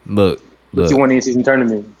good. Look. You won the in-season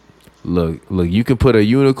tournament. Look. You can put a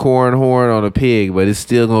unicorn horn on a pig, but it's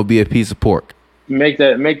still gonna be a piece of pork. Make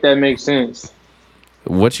that make sense.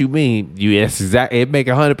 What you mean? It make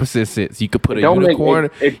 100% sense. You could put a unicorn.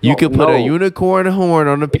 You could put a unicorn horn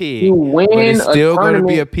on a pig, but it's still gonna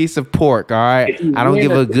be a piece of pork. All right. I don't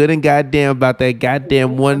give a good and goddamn about that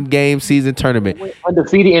goddamn 1-game season tournament.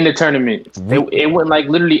 Undefeated in the tournament. It went like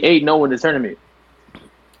literally 8-0 in the tournament.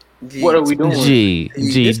 What are we doing? G.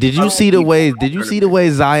 Did you see the way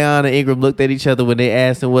Zion and Ingram looked at each other when they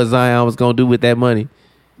asked him what Zion was gonna do with that money?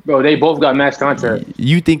 Bro, they both got match contracts.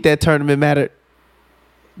 You think that tournament mattered?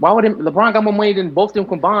 Why would LeBron got more money than both of them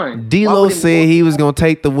combined? D-Lo said he was going to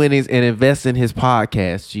take the winnings and invest in his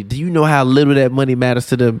podcast. G, do you know how little that money matters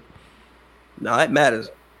to them? No, it matters.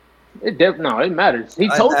 It matters. He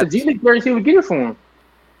told the G League players he would get it for him.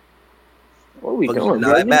 What are we doing?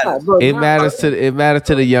 It matters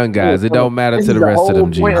to the young guys. It don't matter to the rest of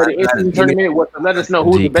them. G. Tournament was to let us know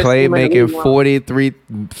who's the best Clay team making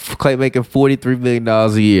 $43 million a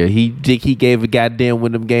year. He gave a goddamn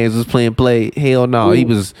when them games was playing play. Hell no, he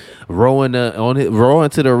was rowing to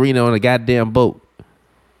the arena on a goddamn boat.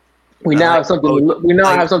 We now have something. We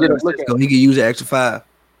now have something to look at. He could use an extra 5.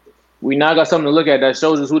 We now got something to look at that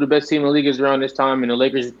shows us who the best team in the league is around this time, and the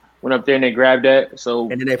Lakers went up there and they grabbed that. So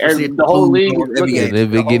and then the whole league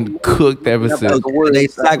they've been getting cooked ever since. They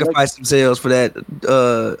sacrificed themselves for that.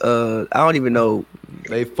 I don't even know.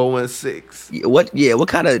 They 4-6. What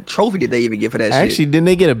kind of trophy did they even get for that shit? Actually, didn't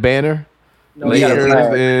they get a banner? No, they got a Lakers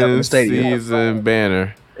flag. and Stadium. season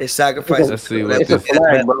banner. They sacrificed. Let's see what It's a this.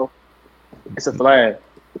 flag, bro. It's a flag.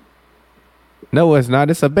 No, it's not.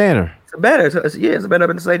 It's a banner. It's a banner. It's a banner up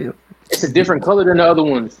in the stadium. It's a different color than the other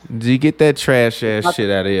ones. Did you get that trash ass shit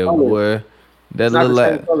out of here, boy? That It's not little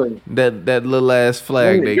the same color. that little ass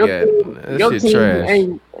flag they Your got. team- That your shit team trash.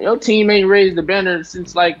 Your team ain't raised the banner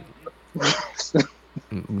since like.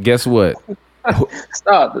 Guess what?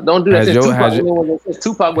 Stop! Don't do that. Since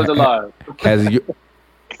Tupac was alive. Has you?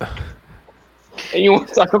 And you want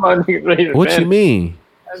to talk about niggas raising the What banner? you mean?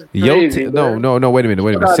 Your crazy, team? man. No. Wait a minute.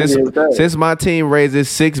 Get out of here with that. Since my team raises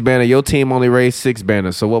 6 banner, your team only raised 6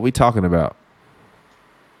 banners. So what we talking about?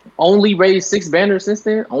 Only raised 6 banners since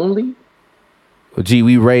then. Only Well, gee,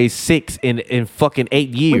 we raised 6 in fucking 8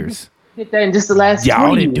 years. did that in just the last. Y'all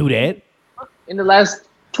 20 didn't do years. that. In the last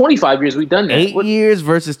 25 years, we've done that. 8 years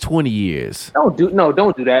versus 20 years. Don't do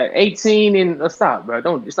that. 18 and stop, bro.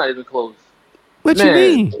 Don't. It's not even close. What Man, you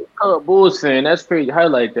mean? I'm a Bulls fan. That's crazy.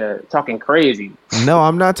 Highlight that. Talking crazy. No,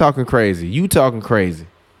 I'm not talking crazy. You talking crazy.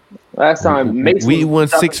 Last time Mace We won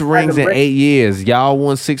was 6 rings in 8 years. Y'all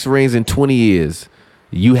won 6 rings in 20 years.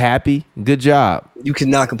 You happy? Good job. You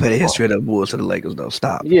cannot compare the history of the Bulls to the Lakers, though.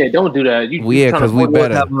 Stop. Yeah, don't do that. Because we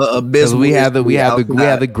better. Because we have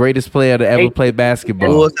the greatest player to ever play basketball.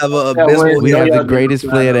 Bulls have a abysmal. We have the greatest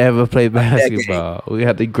player to ever play basketball. We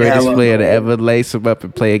have the greatest player to ever lace him up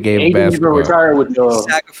and play a game of Ain't even basketball. retired with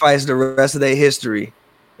Sacrifice the rest of their history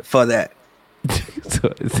for that.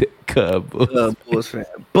 So is it Cub? Bulls fan.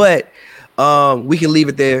 But we can leave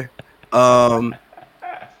it there.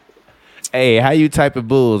 Hey, how you typing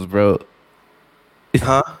Bulls, bro?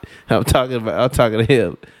 Huh? I'm talking to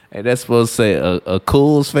him. And that's supposed to say a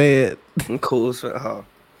Cools fan. Cool.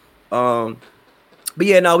 But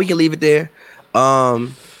yeah, no, we can leave it there. I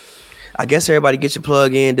guess everybody get your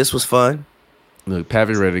plug in. This was fun. Look,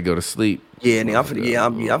 Pappy ready to go to sleep. Yeah, nigga,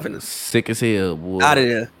 I'm finna Sick as hell, boy. out of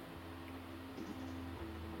there.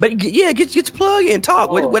 But yeah, get your plug in. Talk.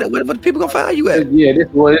 What the people gonna find you at? Yeah,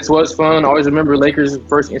 this was fun. Always remember Lakers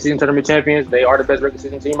first in-season tournament champions. They are the best regular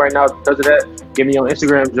season team right now because of that. Get me on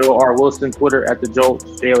Instagram, Joel R. Wilson, Twitter at the Jolt,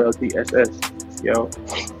 JOLTSS. Yo.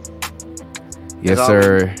 Yes,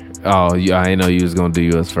 sir. Oh, I didn't know you was gonna do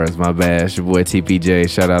yours first. My bad. It's your boy TPJ.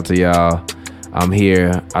 Shout out to y'all. I'm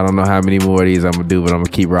here. I don't know how many more of these I'm gonna do, but I'm gonna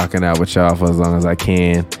keep rocking out with y'all for as long as I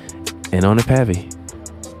can. And on the Pappy.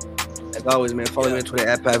 As always, man, follow me on Twitter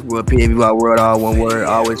at PappyWorld, PAVY all one word.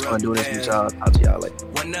 Always fun doing this with y'all. Talk to y'all later.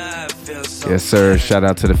 Yes, sir. Shout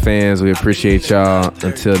out to the fans. We appreciate y'all.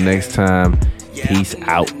 Until next time, peace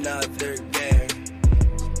out.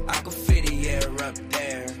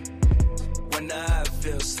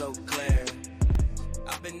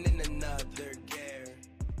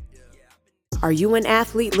 Are you an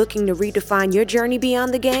athlete looking to redefine your journey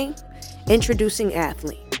beyond the game? Introducing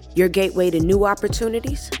Athlete, your gateway to new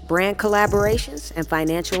opportunities, brand collaborations, and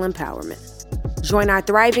financial empowerment. Join our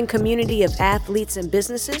thriving community of athletes and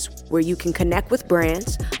businesses where you can connect with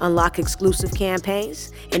brands, unlock exclusive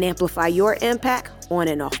campaigns, and amplify your impact on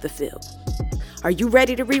and off the field. Are you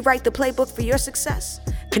ready to rewrite the playbook for your success?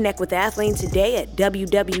 Connect with Athlean today at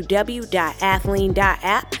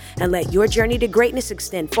www.athlean.app and let your journey to greatness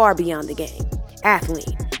extend far beyond the game.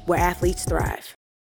 Athlean, where athletes thrive.